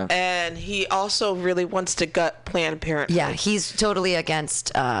security. And he also really wants to gut Planned Parenthood. Yeah, he's totally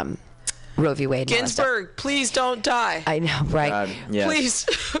against Roe v. Wade. Ginsburg, please don't die. I know, right? Yes. Please,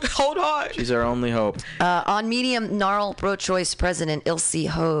 hold on. She's our only hope. On Medium, NARL pro-choice President Ilse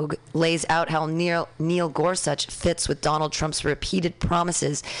Hogue lays out how Neil Gorsuch fits with Donald Trump's repeated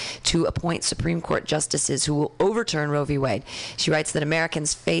promises to appoint Supreme Court justices who will overturn Roe v. Wade. She writes that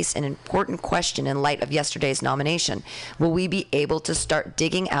Americans face an important question in light of yesterday's nomination. Will we be able to start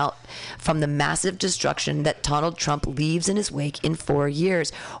digging out from the massive destruction that Donald Trump leaves in his wake in 4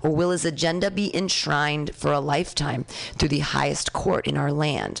 years? Or will his agenda be enshrined for a lifetime through the highest court in our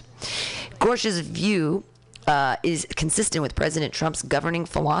land? Gorsuch's view is consistent with President Trump's governing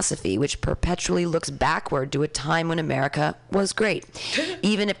philosophy, which perpetually looks backward to a time when America was great.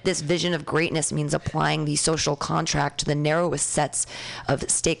 even if this vision of greatness means applying the social contract to the narrowest sets of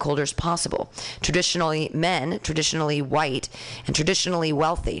stakeholders possible. Traditionally men, traditionally white, and traditionally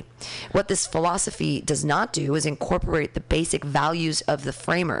wealthy. What this philosophy does not do is incorporate the basic values of the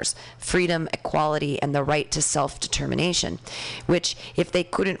framers: freedom, equality, and the right to self-determination, which, if they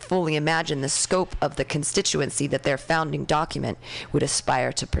couldn't fully imagine the scope of the constituency that their founding document would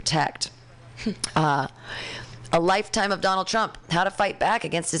aspire to protect. A lifetime of Donald Trump, how to fight back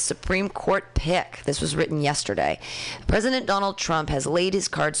against his Supreme Court pick. This was written yesterday. President Donald Trump has laid his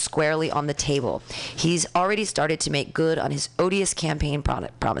cards squarely on the table. He's already started to make good on his odious campaign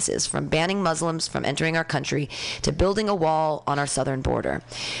promises, from banning Muslims from entering our country to building a wall on our southern border,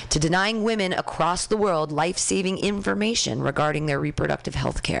 to denying women across the world life-saving information regarding their reproductive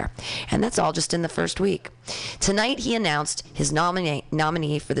health care. And that's all just in the first week. Tonight, he announced his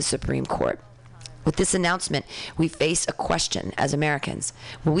nominee for the Supreme Court. With this announcement, we face a question as Americans.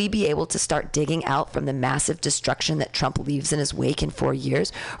 Will we be able to start digging out from the massive destruction that Trump leaves in his wake in 4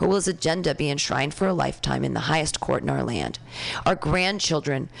 years, or will his agenda be enshrined for a lifetime in the highest court in our land? Our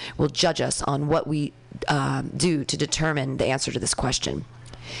grandchildren will judge us on what we do to determine the answer to this question.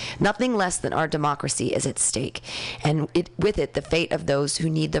 Nothing less than our democracy is at stake, and with it the fate of those who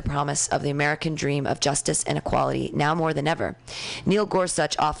need the promise of the American dream of justice and equality now more than ever. Neil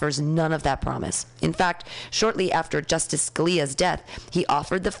Gorsuch offers none of that promise. In fact, shortly after Justice Scalia's death, he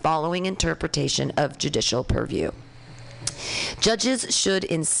offered the following interpretation of judicial purview. Judges should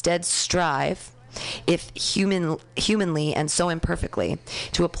instead strive, if humanly and so imperfectly,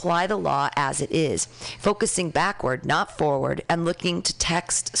 to apply the law as it is, focusing backward, not forward, and looking to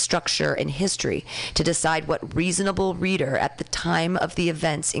text, structure, and history to decide what reasonable reader at the time of the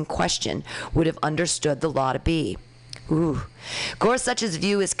events in question would have understood the law to be. Ooh. Gorsuch's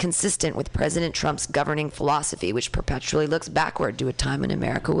view is consistent with President Trump's governing philosophy, which perpetually looks backward to a time when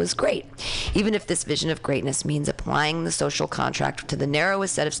America was great, even if this vision of greatness means applying the social contract to the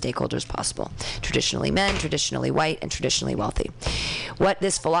narrowest set of stakeholders possible: traditionally men, traditionally white, and traditionally wealthy. What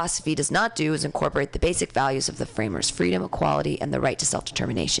this philosophy does not do is incorporate the basic values of the framers: freedom, equality, and the right to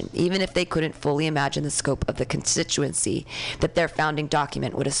self-determination, even if they couldn't fully imagine the scope of the constituency that their founding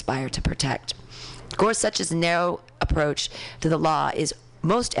document would aspire to protect. Gorsuch's narrow approach to the law is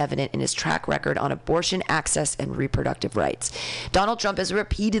most evident in his track record on abortion, access, and reproductive rights. Donald Trump has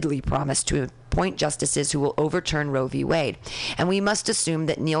repeatedly promised to appoint justices who will overturn Roe v. Wade, and we must assume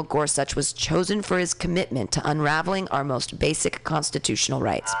that Neil Gorsuch was chosen for his commitment to unraveling our most basic constitutional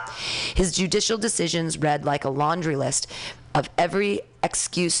rights. His judicial decisions read like a laundry list of every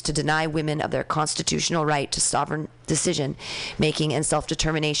excuse to deny women of their constitutional right to sovereign decision-making and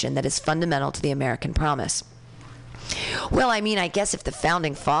self-determination that is fundamental to the American promise. Well, I mean, I guess if the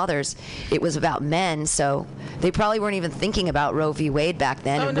founding fathers, it was about men, so they probably weren't even thinking about Roe v. Wade back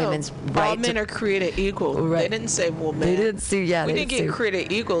then and women's right. All men are created equal. Right. They didn't say woman. They didn't see. Yeah, we didn't get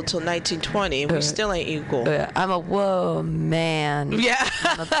created equal until 1920, and we still ain't equal. I'm a man. Yeah,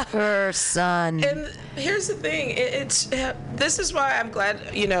 I'm a person. And here's the thing: this is why I'm glad.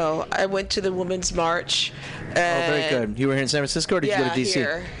 I went to the Women's March. Very good. You were here in San Francisco, or did you go to D.C.?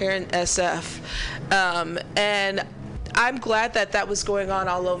 Here in SF, and I'm glad that was going on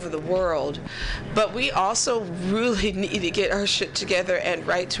all over the world, but we also really need to get our shit together and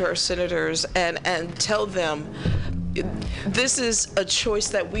write to our senators and tell them this is a choice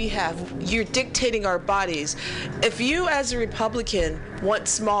that we have. You're dictating our bodies. If you as a Republican want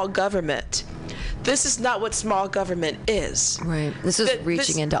small government, this is not what small government is. Right. This is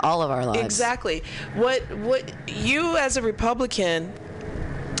reaching into all of our lives. Exactly. What you as a Republican,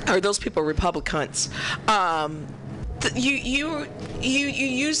 or those people Republicans, you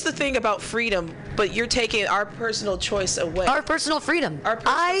use the thing about freedom, but you're taking our personal choice away. Our personal freedom.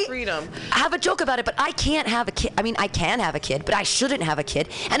 Freedom. I have a joke about it, but I can't have a kid. I mean, I can have a kid, but I shouldn't have a kid.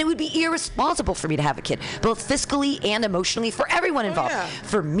 And it would be irresponsible for me to have a kid, both fiscally and emotionally, for everyone involved. Yeah.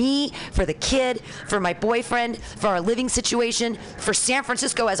 For me, for the kid, for my boyfriend, for our living situation, for San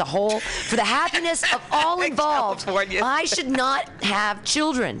Francisco as a whole, for the happiness of all involved. California. I should not have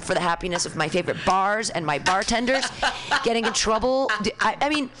children for the happiness of my favorite bars and my bartenders getting in trouble. I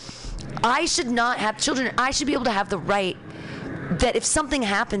mean, I should not have children. I should be able to have the right that if something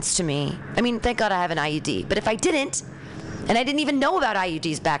happens to me, I mean, thank God I have an IUD, but if I didn't, and I didn't even know about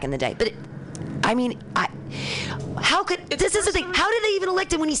IUDs back in the day, but this is the thing, how did they even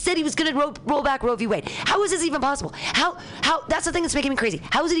elect him when he said he was going to roll back Roe v. Wade? How is this even possible? How, that's the thing that's making me crazy.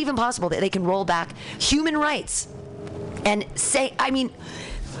 How is it even possible that they can roll back human rights and say, I mean,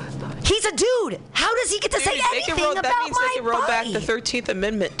 he's a dude. How does he get to say anything about my body? That means they can roll back the 13th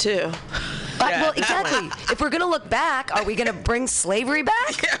Amendment, too. Well, exactly. If we're going to look back, are we going to bring slavery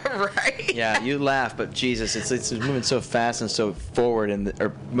back? Yeah, right. Yeah, you laugh, but Jesus, it's moving so fast and so forward,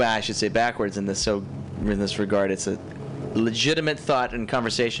 I should say backwards in this regard. It's a legitimate thought and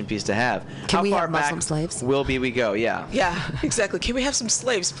conversation piece to have. Can we have Muslim slaves? Will we go? Yeah. Yeah, exactly. Can we have some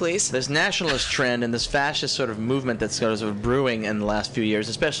slaves, please? This nationalist trend and this fascist sort of movement that's sort of brewing in the last few years,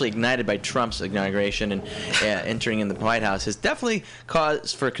 especially ignited by Trump's inauguration and entering in the White House, has definitely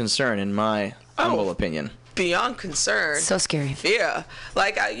cause for concern, in my humble opinion. Beyond concern. So scary. Yeah.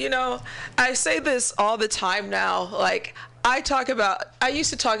 Like, I say this all the time now. Like, I used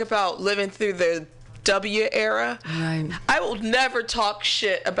to talk about living through the W era. Right. I will never talk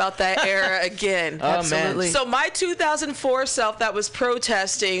shit about that era again. Absolutely. So my 2004 self that was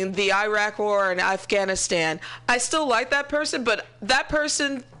protesting the Iraq War and Afghanistan, I still like that person, but that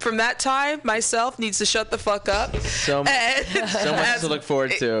person from that time, myself, needs to shut the fuck up. So much to look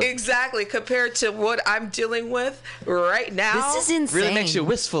forward to. Exactly, compared to what I'm dealing with right now. This is insane. Really makes you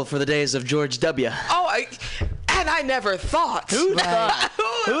wistful for the days of George W. And I never thought. Who'd have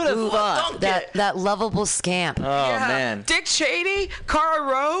thought? That lovable scamp. Oh, man. Dick Cheney, Karl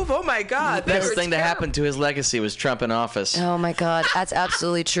Rove, oh my God. The best thing to happen to his legacy was Trump in office. Oh my God, that's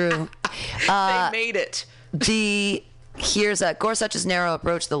absolutely true. They made it. Here's Gorsuch's narrow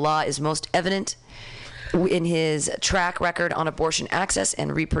approach to the law is most evident in his track record on abortion access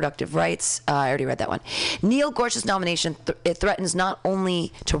and reproductive rights. I already read that one. Neil Gorsuch's nomination it threatens not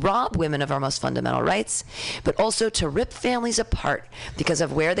only to rob women of our most fundamental rights, but also to rip families apart because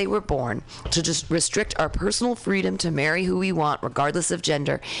of where they were born, to just restrict our personal freedom to marry who we want, regardless of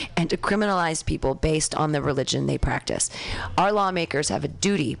gender, and to criminalize people based on the religion they practice. Our lawmakers have a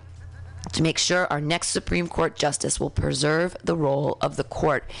duty to make sure our next Supreme Court justice will preserve the role of the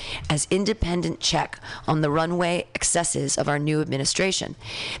court as independent check on the runaway excesses of our new administration.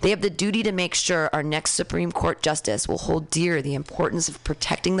 They have the duty to make sure our next Supreme Court justice will hold dear the importance of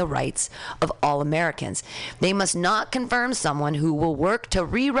protecting the rights of all Americans. They must not confirm someone who will work to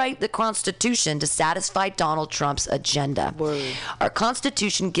rewrite the Constitution to satisfy Donald Trump's agenda. Word. Our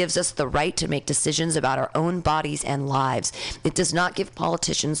Constitution gives us the right to make decisions about our own bodies and lives. It does not give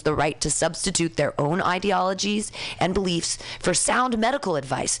politicians the right to substitute their own ideologies and beliefs for sound medical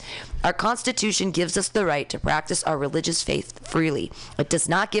advice. Our Constitution gives us the right to practice our religious faith freely. It does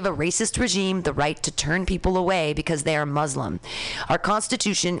not give a racist regime the right to turn people away because they are Muslim. Our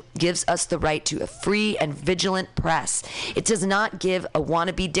Constitution gives us the right to a free and vigilant press. It does not give a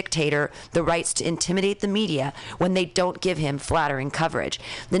wannabe dictator the rights to intimidate the media when they don't give him flattering coverage.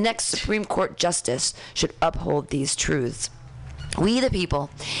 The next Supreme Court justice should uphold these truths. We, the people,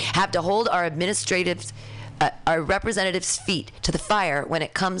 have to hold our representatives' feet to the fire when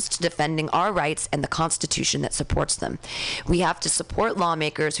it comes to defending our rights and the Constitution that supports them. We have to support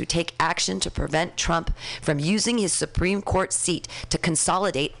lawmakers who take action to prevent Trump from using his Supreme Court seat to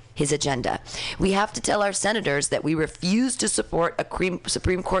consolidate his agenda. We have to tell our senators that we refuse to support a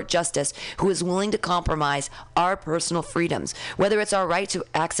Supreme Court justice who is willing to compromise our personal freedoms, whether it's our right to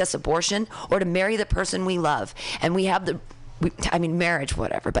access abortion or to marry the person we love. And we have marriage,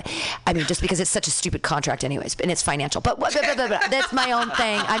 whatever, but just because it's such a stupid contract anyways, and it's financial, but that's my own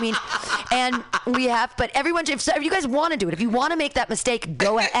thing. And we have, but everyone, if you guys want to do it, if you want to make that mistake,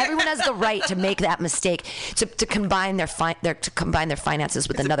 go ahead. Everyone has the right to make that mistake, to combine their finances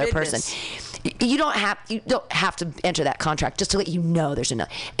with another person. You don't have to enter that contract, just to let you know there's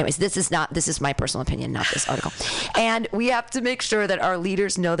another. Anyways, this is my personal opinion, not this article. And we have to make sure that our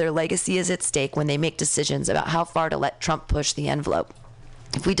leaders know their legacy is at stake when they make decisions about how far to let Trump push the envelope.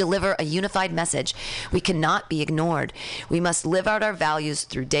 If we deliver a unified message, we cannot be ignored. We must live out our values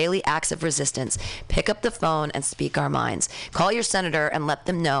through daily acts of resistance, pick up the phone and speak our minds. Call your senator and let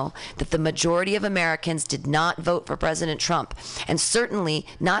them know that the majority of Americans did not vote for President Trump, and certainly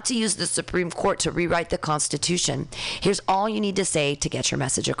not to use the Supreme Court to rewrite the Constitution. Here's all you need to say to get your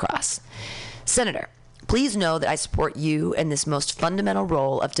message across. Senator, please know that I support you in this most fundamental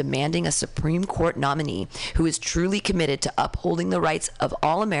role of demanding a Supreme Court nominee who is truly committed to upholding the rights of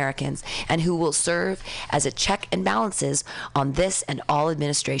all Americans and who will serve as a check and balances on this and all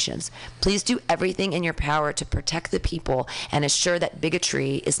administrations. Please do everything in your power to protect the people and assure that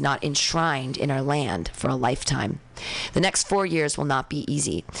bigotry is not enshrined in our land for a lifetime. The next 4 years will not be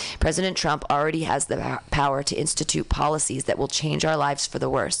easy. President Trump already has the power to institute policies that will change our lives for the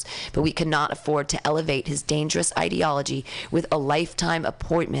worse, but we cannot afford to elevate his dangerous ideology with a lifetime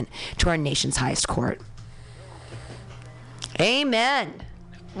appointment to our nation's highest court. Amen.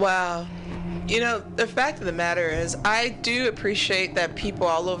 Wow. The fact of the matter is, I do appreciate that people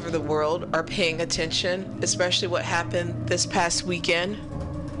all over the world are paying attention, especially what happened this past weekend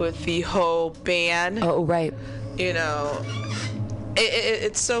with the whole ban. Oh, right. You know,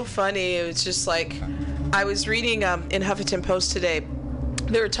 it's so funny. It was just like, I was reading in Huffington Post today,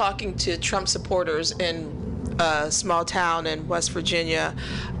 they were talking to Trump supporters in a small town in West Virginia,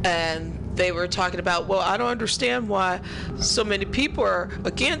 and they were talking about, well, I don't understand why so many people are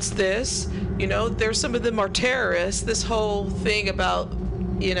against this. You know, some of them are terrorists. This whole thing about,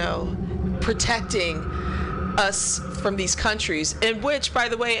 you know, protecting us from these countries, in which, by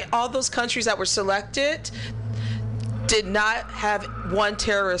the way, all those countries that were selected did not have one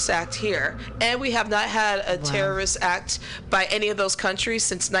terrorist act here. And we have not had a terrorist act by any of those countries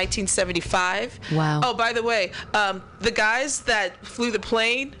since 1975. Wow. Oh, by the way, the guys that flew the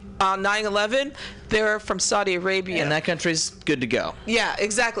plane on 9/11, they're from Saudi Arabia. And that country's good to go. Yeah,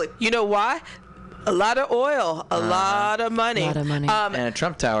 exactly. You know why? A lot of oil, a lot of money. And a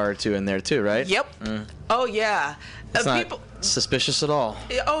Trump Tower or two in there too, right? Yep. Oh, yeah. It's not suspicious at all.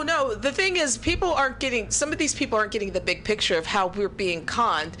 Oh, no. The thing is, some of these people aren't getting the big picture of how we're being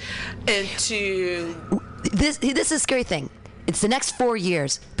conned into... This is a scary thing. It's the next 4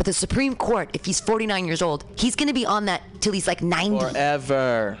 years, but the Supreme Court, if he's 49 years old, he's going to be on that till he's like 90.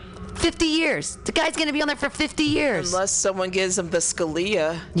 Forever. 50 years. The guy's going to be on there for 50 years. Unless someone gives him the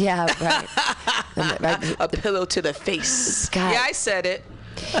Scalia. Yeah, right. A pillow to the face. God. Yeah, I said it.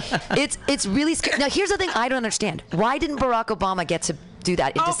 It's really scary. Now, here's the thing I don't understand. Why didn't Barack Obama get to do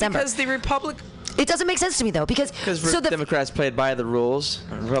that in December? Because the It doesn't make sense to me though, because Democrats played by the rules.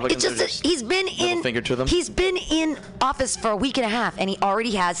 Republicans he's been in office for a week and a half, and he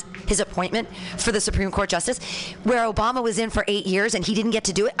already has his appointment for the Supreme Court justice, where Obama was in for 8 years and he didn't get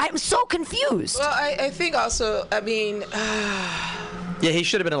to do it. I'm so confused. Well, I think also, I mean. Yeah, he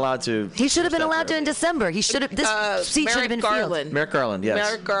should have been allowed to. He should have been allowed to in December. He should have. This seat should have been filled. Merrick Garland, yes.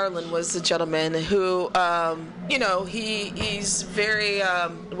 Merrick Garland was the gentleman who, you know, he's very,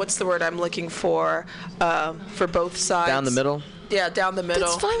 what's the word I'm looking for both sides. Down the middle. Yeah, down the middle.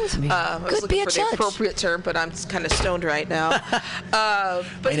 That's fine with me. I was looking for the appropriate term, but I'm kind of stoned right now.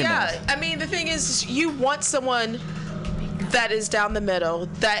 But yeah, I mean, the thing is, you want someone that is down the middle,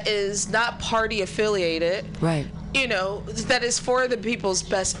 that is not party affiliated. Right. You know, that is for the people's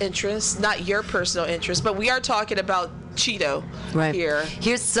best interests, not your personal interests. But we are talking about Cheeto here.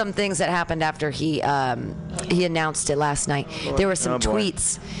 Here's some things that happened after he announced it last night. There were some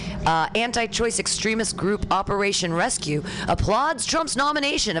tweets. Anti-choice extremist group Operation Rescue applauds Trump's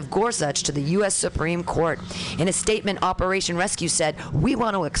nomination of Gorsuch to the U.S. Supreme Court. In a statement, Operation Rescue said, "We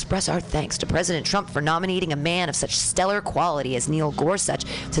want to express our thanks to President Trump for nominating a man of such stellar quality as Neil Gorsuch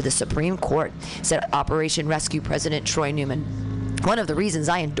to the Supreme Court," said Operation Rescue President Troy Newman. "One of the reasons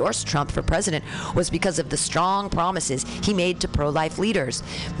I endorsed Trump for president was because of the strong promises he made to pro-life leaders.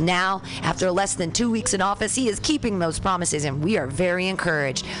 Now, after less than 2 weeks in office, he is keeping those promises, and we are very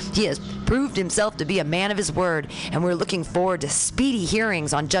encouraged. He has proved himself to be a man of his word, and we're looking forward to speedy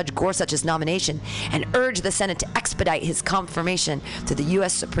hearings on Judge Gorsuch's nomination and urge the Senate to expedite his confirmation to the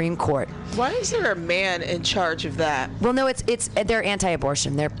U.S. Supreme Court." Why is there a man in charge of that? Well, no, they're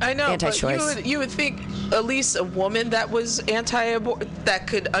anti-abortion. They're anti-choice. But you would think at least a woman that was that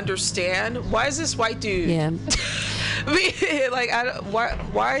could understand. Why is this white dude? Yeah. I mean, like,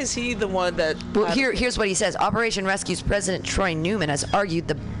 why is he the one that? Well, here's what he says. Operation Rescue's President Troy Newman has argued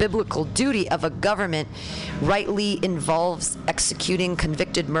the biblical duty of a government rightly involves executing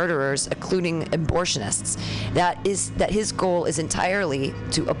convicted murderers, including abortionists. That his goal is entirely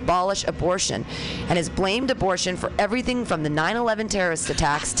to abolish abortion, and has blamed abortion for everything from the 9/11 terrorist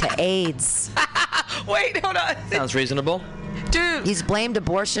attacks to AIDS. Wait, hold on. Sounds reasonable. Dude. He's blamed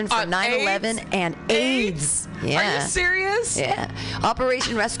abortion for 9/11 and AIDS. Yeah. Are you serious? Yeah.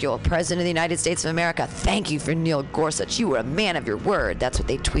 Operation Rescue, President of the United States of America, thank you for Neil Gorsuch. You were a man of your word. That's what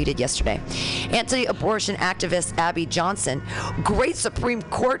they tweeted yesterday. Anti-abortion activist Abby Johnson, great Supreme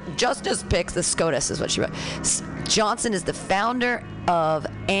Court justice picks. The SCOTUS is what she wrote. Johnson is the founder of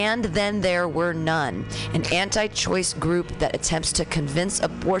And Then There Were None, an anti-choice group that attempts to convince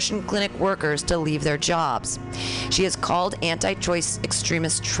abortion clinic workers to leave their jobs. She has called anti-choice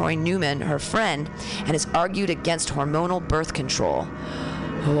extremist Troy Newman her friend and has argued against hormonal birth control.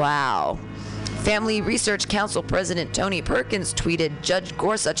 Wow. Family Research Council President Tony Perkins tweeted, "Judge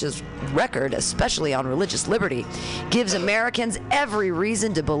Gorsuch's record, especially on religious liberty, gives Americans every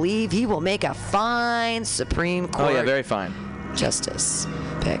reason to believe he will make a fine Supreme Court." Oh yeah, very fine. Justice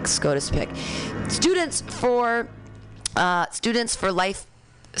pick, SCOTUS pick. Students for Life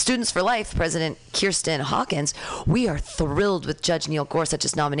Students for Life President Kirsten Hawkins, we are thrilled with Judge Neil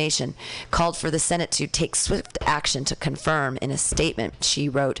Gorsuch's nomination, called for the Senate to take swift action to confirm. In a statement, she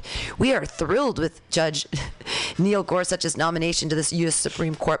wrote, "We are thrilled with Judge Neil Gorsuch's nomination to the U.S.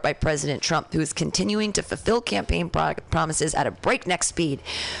 Supreme Court by President Trump, who is continuing to fulfill campaign promises at a breakneck speed.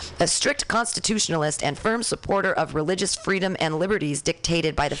 A strict constitutionalist and firm supporter of religious freedom and liberties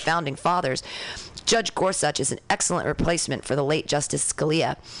dictated by the Founding Fathers, Judge Gorsuch is an excellent replacement for the late Justice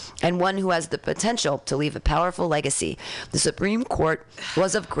Scalia, and one who has the potential to leave a powerful legacy. The Supreme Court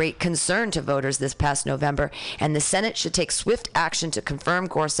was of great concern to voters this past November, and the Senate should take swift action to confirm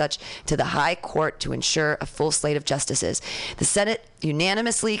Gorsuch to the High Court to ensure a full slate of justices. The Senate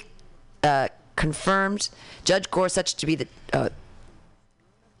unanimously confirmed Judge Gorsuch to be the...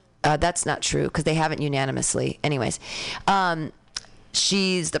 that's not true, because they haven't unanimously. Anyways,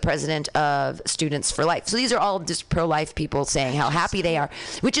 she's the president of Students for Life. So these are all just pro-life people saying how happy they are,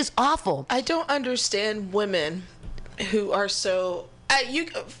 which is awful. I don't understand women who are so...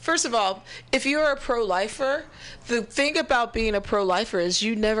 first of all, if you're a pro-lifer, the thing about being a pro-lifer is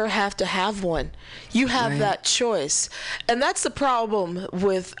you never have to have one. You have that choice. And that's the problem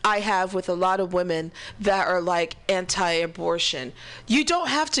I have with a lot of women that are like anti-abortion. You don't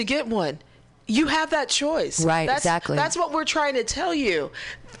have to get one. You have that choice. Right, exactly. That's what we're trying to tell you.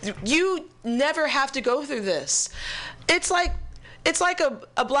 You never have to go through this. It's like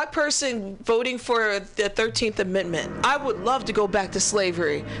a black person voting for the 13th Amendment. I would love to go back to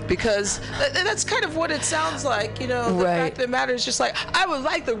slavery, because that's kind of what it sounds like. You know, the fact of the matter is just like, I would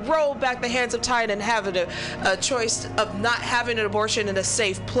like to roll back the hands of time and have a choice of not having an abortion in a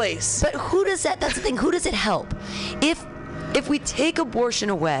safe place. But who does that? That's the thing. Who does it help? If we take abortion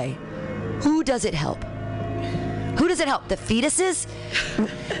away, who does it help? Who does it help? The fetuses?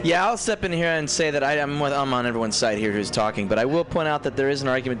 Yeah, I'll step in here and say that I'm on everyone's side here who's talking, but I will point out that there is an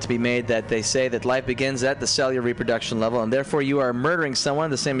argument to be made that they say that life begins at the cellular reproduction level, and therefore you are murdering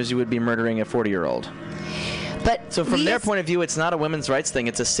someone the same as you would be murdering a 40-year-old. So from their point of view, it's not a women's rights thing.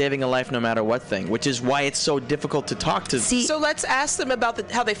 It's a saving a life no matter what thing, which is why it's so difficult to talk to. So let's ask them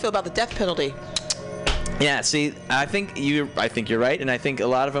about how they feel about the death penalty. Yeah, see, I think you're right, and I think a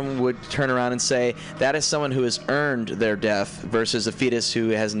lot of them would turn around and say that is someone who has earned their death versus a fetus who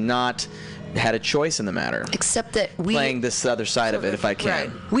has not had a choice in the matter. Except that playing this other side of it, if I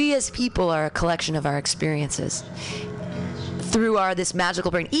can. We as people are a collection of our experiences through this magical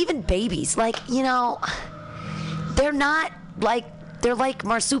brain. Even babies, they're not like. They're like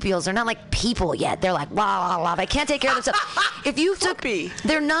marsupials. They're not like people yet. They're like, la, la, la. They can't take care of themselves. If you took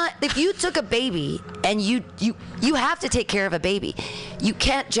a baby and you have to take care of a baby. You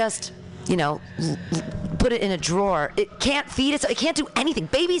can't just, put it in a drawer. It can't feed itself. It can't do anything.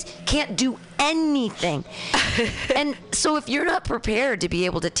 Babies can't do anything. And so if you're not prepared to be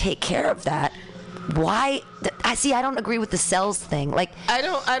able to take care of that, why? I don't agree with the cells thing. I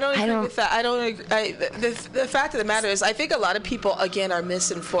don't agree with that. I don't agree. The fact of the matter is, I think a lot of people again are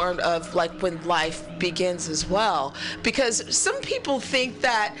misinformed of when life begins as well, because some people think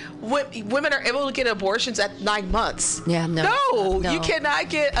that women are able to get abortions at 9 months. Yeah, no. You cannot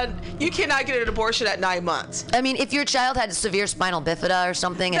get an abortion at 9 months. I mean, if your child had severe spinal bifida or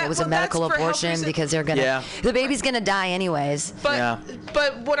something, and it was a medical abortion because they're gonna, the baby's gonna die anyways.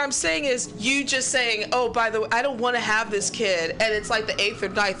 But what I'm saying is, you just saying, oh, by the way, I don't want to have this kid, and it's like the 8th or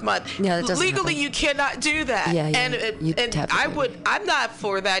 9th month. Yeah, that legally happen. You cannot do that. I'm not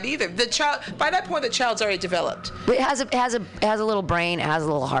for that either. The child, by that point, the child's already developed. It has a little brain, it has a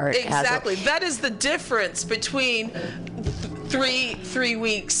little heart. Exactly. That is the difference between 3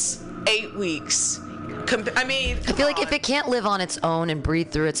 weeks, 8 weeks. I feel like if it can't live on its own and breathe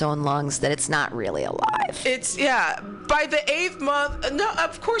through its own lungs, that it's not really alive. By the 8th month, no,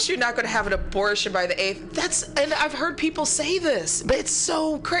 of course you're not going to have an abortion by the 8th. And I've heard people say this, but it's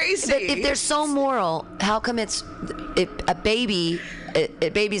so crazy. But if they're so moral, how come it's a baby? A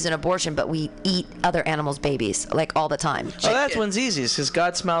baby's an abortion, but we eat other animals' babies all the time. Oh, that one's easiest, because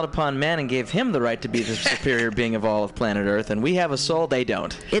God smiled upon man and gave him the right to be the superior being of all of planet Earth, and we have a soul, they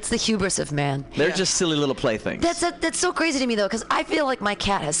don't. It's the hubris of man. They're just silly little playthings. That's so crazy to me, though, because I feel like my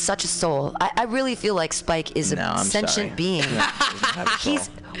cat has such a soul. I really feel like Spike is a sentient being. He's...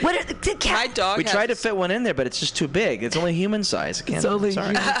 the cat? My dog We tried to fit one in there, but it's just too big. It's only human size. It's only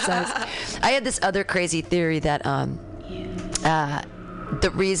human size. I had this other crazy theory that the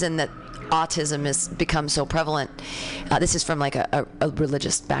reason that autism has become so prevalent, this is from a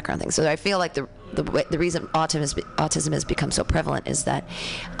religious background thing. So I feel like the reason autism has become so prevalent is that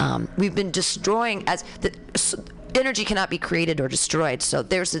we've been destroying, energy cannot be created or destroyed. So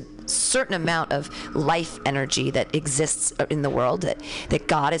there's certain amount of life energy that exists in the world that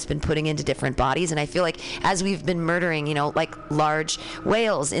God has been putting into different bodies. And I feel like as we've been murdering, like large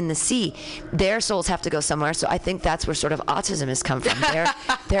whales in the sea, their souls have to go somewhere. So I think that's where sort of autism has come from.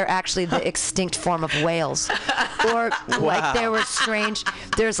 They're actually the extinct form of whales. Or like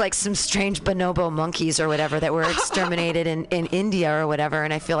there's like some strange bonobo monkeys or whatever that were exterminated in India or whatever.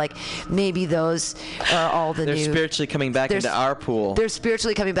 And I feel like maybe those are all they're spiritually coming back into our pool. They're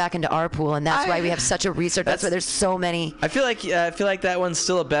spiritually coming back into our pool, and that's why we have such a research. That's why there's so many. I feel like that one's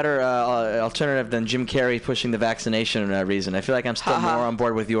still a better alternative than Jim Carrey pushing the vaccination reason. I feel like I'm still more on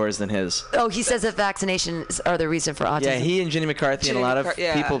board with yours than his. Oh, he says that vaccinations are the reason for autism. Yeah, he and Jenny McCarthy and a lot of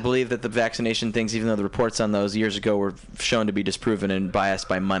people believe that the vaccination things, even though the reports on those years ago were shown to be disproven and biased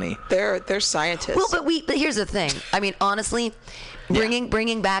by money. They're scientists. Well, but here's the thing. I mean, honestly,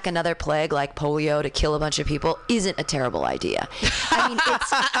 bringing back another plague like polio to kill a bunch of people isn't a terrible idea. I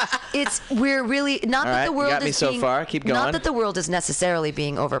mean, we're really not that the world you got me is so being, far. Keep going. Not that the world is necessarily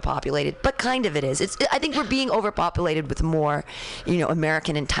being overpopulated, but kind of it is. I think we're being overpopulated with more,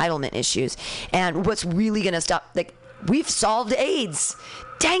 American entitlement issues. And what's really going to stop? Like, we've solved AIDS.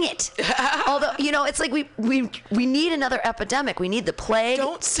 Dang it! Although it's like we need another epidemic. We need the plague.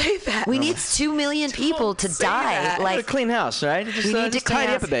 Don't say that. We need 2 million people to die. That. Like a clean house, right? We need to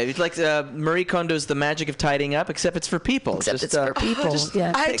tidy up a bit. It's like Marie Kondo's The Magic of Tidying Up, except it's for people. Except it's for people.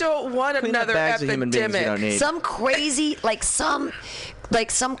 I don't want another epidemic. Some crazy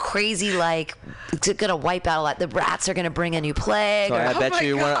it's gonna wipe out a lot. The rats are gonna bring a new plague. So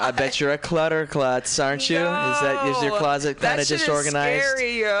I bet you're a clutter klutz, aren't you? No, is your closet kind of disorganized? Is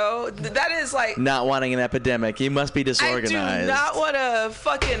scary, yo. That is like not wanting an epidemic. You must be disorganized. I do not want a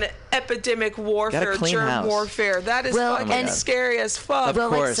fucking epidemic warfare, germ warfare. That is fucking scary as fuck.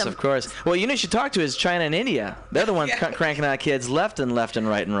 Of course. Well, you should talk to is China and India. They're the ones cranking out kids left and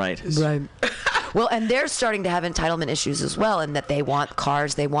right. Right. Well, and they're starting to have entitlement issues as well, in that they want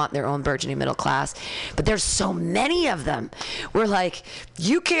cars, they want their own burgeoning middle class, but there's so many of them. We're like,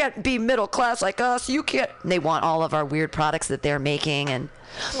 you can't be middle class like us. You can't. And they want all of our weird products that they're making, and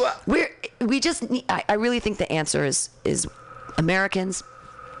we just need, I really think the answer is Americans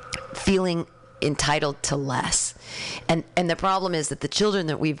feeling entitled to less, and the problem is that the children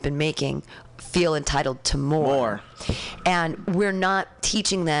that we've been making feel entitled to more. And we're not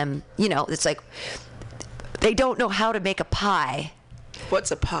teaching them, it's like they don't know how to make a pie.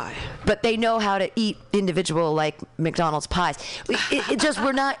 What's a pie? But they know how to eat individual like McDonald's pies.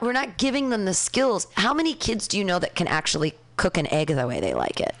 We're not giving them the skills. How many kids do you know that can actually cook an egg the way they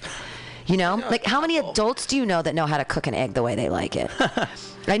like it? Like how many adults do you know that know how to cook an egg the way they like it?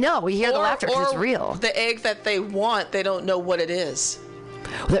 I know, we hear the laughter because it's real. The egg that they want, they don't know what it is.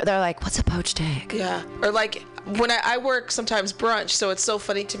 They're like, what's a poached egg? Yeah. Or like when I work sometimes brunch, so it's so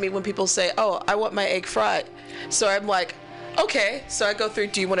funny to me when people say, oh, I want my egg fried. So I'm like, okay. So I go through,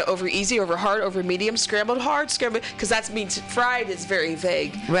 do you want it over easy, over hard, over medium, scrambled hard, scrambled? Because that means fried is very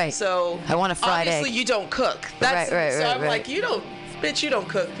vague. Right. So I want a fried egg. Obviously you don't cook. Right. So I'm like, you don't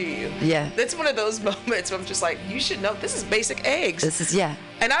cook, do you? Yeah. That's one of those moments where I'm just like, you should know, this is basic eggs.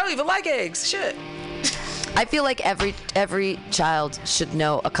 And I don't even like eggs. Shit. I feel like every child should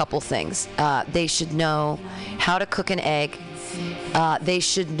know a couple things. They should know how to cook an egg. They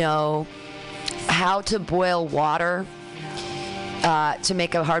should know how to boil water to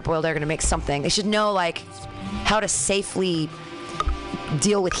make a hard-boiled egg or to make something. They should know how to safely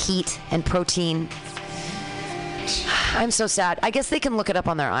deal with heat and protein. I'm so sad. I guess they can look it up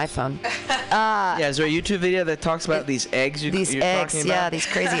on their iPhone. Is there a YouTube video that talks about these eggs you're talking about? Yeah, these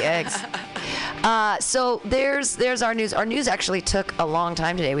crazy eggs. So there's our news. Our news actually took a long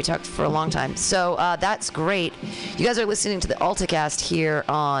time today. We talked for a long time. So that's great. You guys are listening to the AltaCast here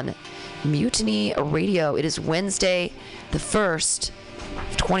on Mutiny Radio. It is Wednesday, the 1st,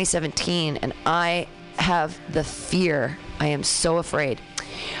 2017, and I have the fear. I am so afraid.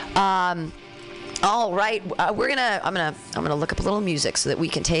 All right, I'm gonna look up a little music so that we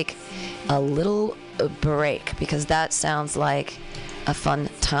can take a little break, because that sounds like a fun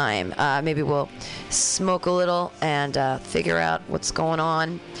time. Maybe we'll smoke a little and figure out what's going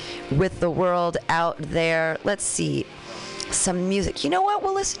on with the world out there. Let's see, some music. You know what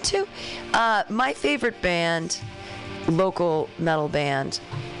we'll listen to? My favorite band, local metal band.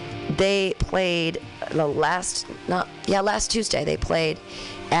 They played last Tuesday. They played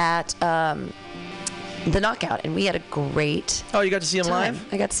at the Knockout, and we had a great Oh, you got to see them time. live?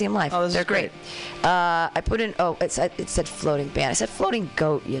 I got to see them live. Oh, this They're is great. I put in, it said Floating Band. I said Floating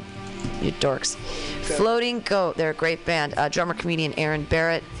Goat, you dorks. Okay. Floating Goat, they're a great band. Drummer comedian Aaron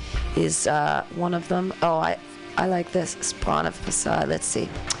Barrett is one of them. Oh, I I like this. Spawn of Poseidon. Let's see.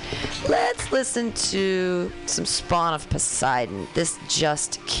 Let's listen to some Spawn of Poseidon. This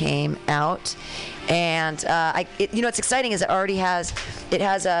just came out, and what's exciting is it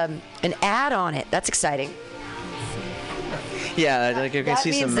has an ad on it. That's exciting. Yeah, like you can that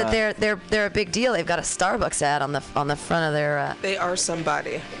see means some. That they're a big deal. They've got a Starbucks ad on the front of their. They are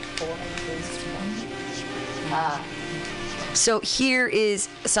somebody. So here is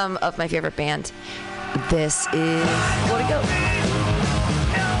some of my favorite band. This is Go to Go.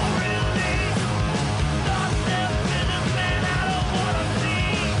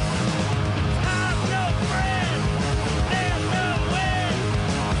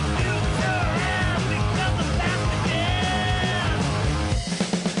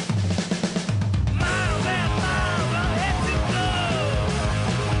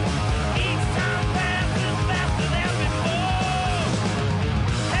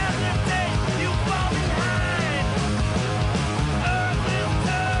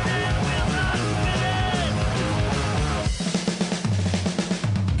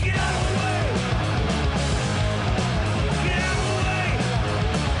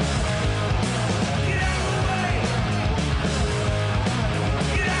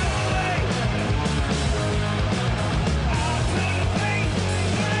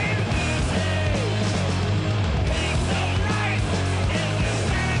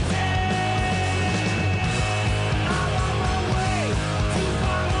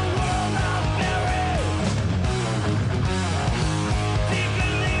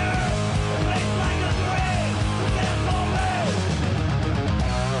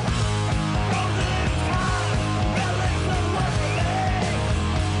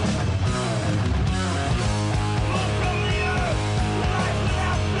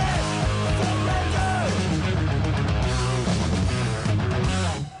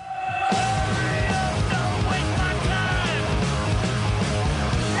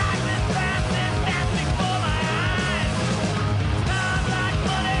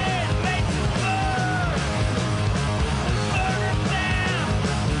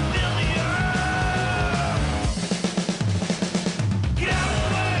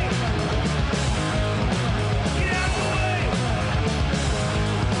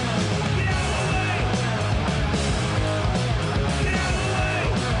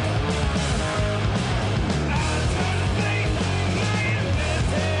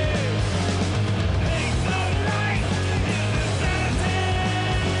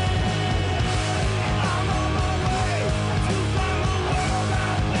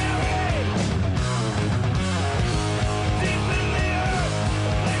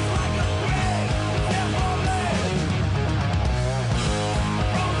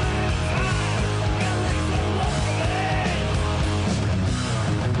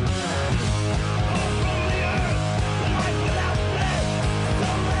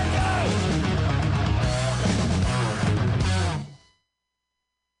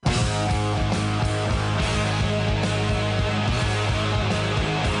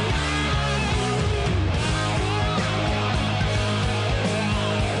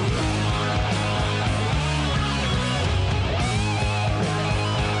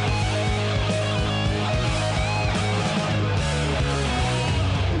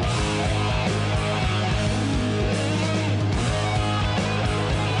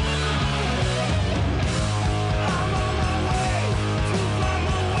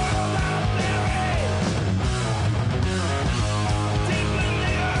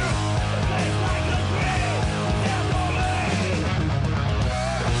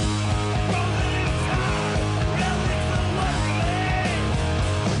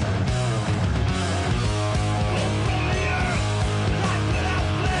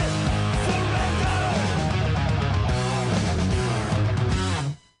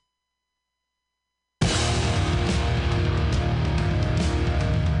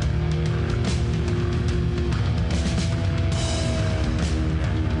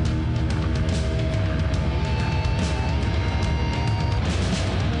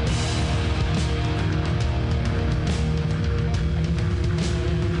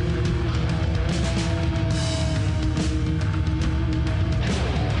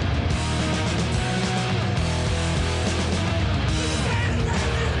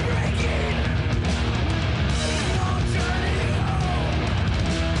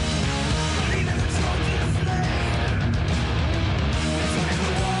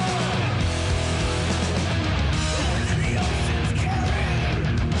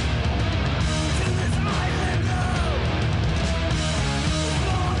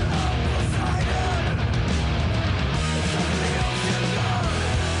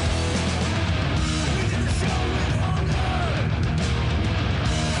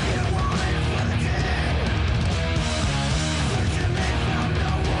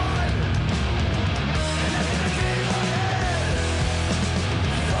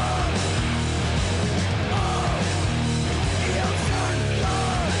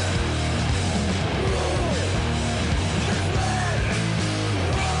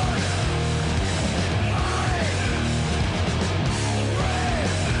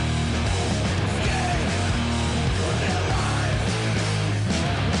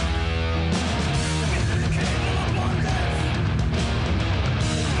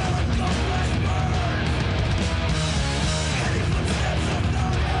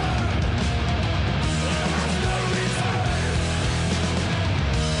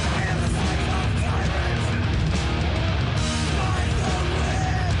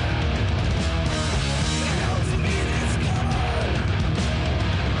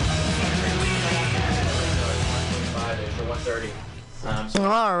 30.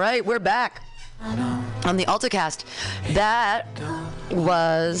 All right, we're back on the AltaCast. That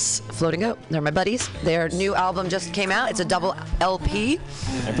was Floating Goat. They're my buddies. Their new album just came out. It's a double LP.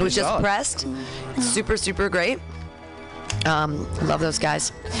 It was just pressed. Super, super great. Love those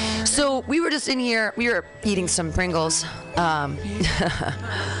guys. So we were just in here. We were eating some Pringles.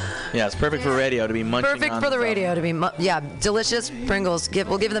 Yeah, it's perfect for radio to be munching Perfect on for the stuff. radio to be, delicious Pringles.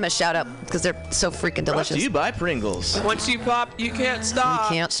 We'll give them a shout out because they're so freaking delicious. Brought to you by Pringles. Once you pop, you can't stop.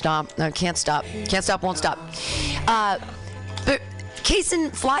 You can't stop. No, can't stop. Can't stop, won't stop. But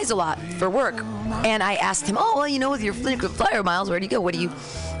Kaysen flies a lot for work, and I asked him, oh, well, with your frequent flyer miles, where do you go? What do you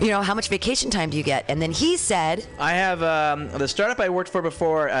how much vacation time do you get? And then he said, I have the startup I worked for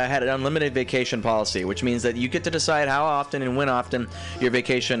before had an unlimited vacation policy, which means that you get to decide how often and when often your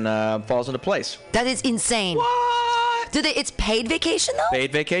vacation falls into place. That is insane. What? It's paid vacation though?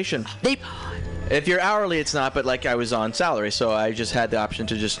 Paid vacation. If you're hourly, it's not, but like I was on salary, so I just had the option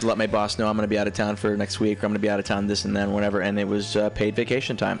to just let my boss know I'm going to be out of town for next week, or I'm going to be out of town this and then, whatever, and it was paid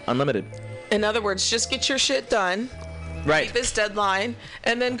vacation time, unlimited. In other words, just get your shit done. Right. Meet this deadline,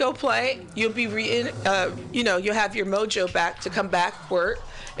 and then go play. You'll be you'll have your mojo back to come back, work,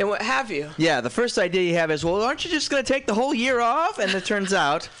 and what have you. Yeah, the first idea you have is, well, aren't you just going to take the whole year off? And it turns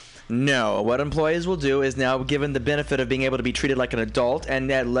out, no. What employees will do is now given the benefit of being able to be treated like an adult and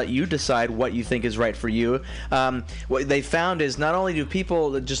let you decide what you think is right for you. What they found is not only do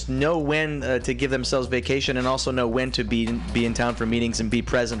people just know when to give themselves vacation and also know when to be in town for meetings and be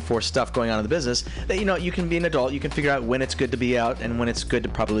present for stuff going on in the business, that you can be an adult, you can figure out when it's good to be out and when it's good to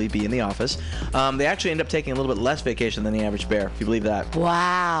probably be in the office. They actually end up taking a little bit less vacation than the average bear, if you believe that.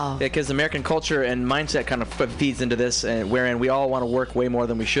 Wow. Because American culture and mindset kind of feeds into this, wherein we all want to work way more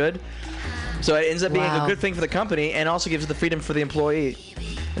than we should. So it ends up being a good thing for the company and also gives the freedom for the employee.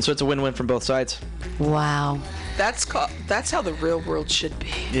 And so it's a win-win from both sides. Wow. That's how the real world should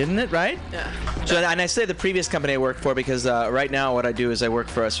be. Isn't it, right? Yeah. So, and I say the previous company I worked for because right now what I do is I work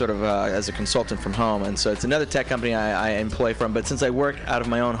for as a consultant from home. And so it's another tech company I employ from. But since I work out of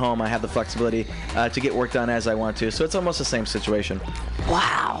my own home, I have the flexibility to get work done as I want to. So it's almost the same situation.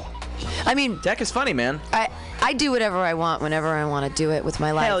 Wow. I mean, tech is funny, man. I do whatever I want whenever I want to do it with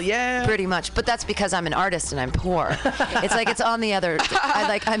my life. Hell yeah. Pretty much. But that's because I'm an artist and I'm poor. It's like it's on the other.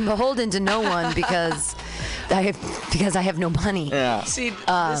 I'm beholden to no one because I have no money. Yeah. See,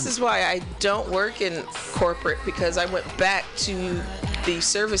 this is why I don't work in corporate, because I went back to the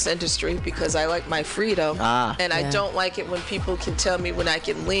service industry because I like my freedom. And I don't like it when people can tell me when I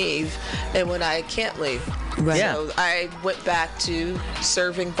can leave and when I can't leave. Right. So I went back to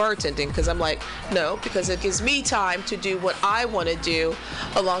serving bartending because I'm like, no, because it gives me time to do what I want to do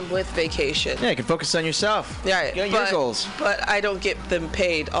along with vacation. Yeah, you can focus on yourself. Yeah, your goals. But I don't get them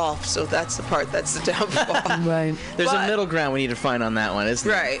paid off, so that's the part that's the downfall. Right. There's a middle ground we need to find on that one, isn't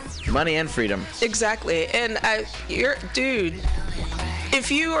there? Right. Money and freedom. Exactly. And dude, if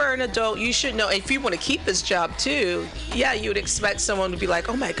you are an adult, you should know. If you want to keep this job too, yeah, you would expect someone to be like, oh my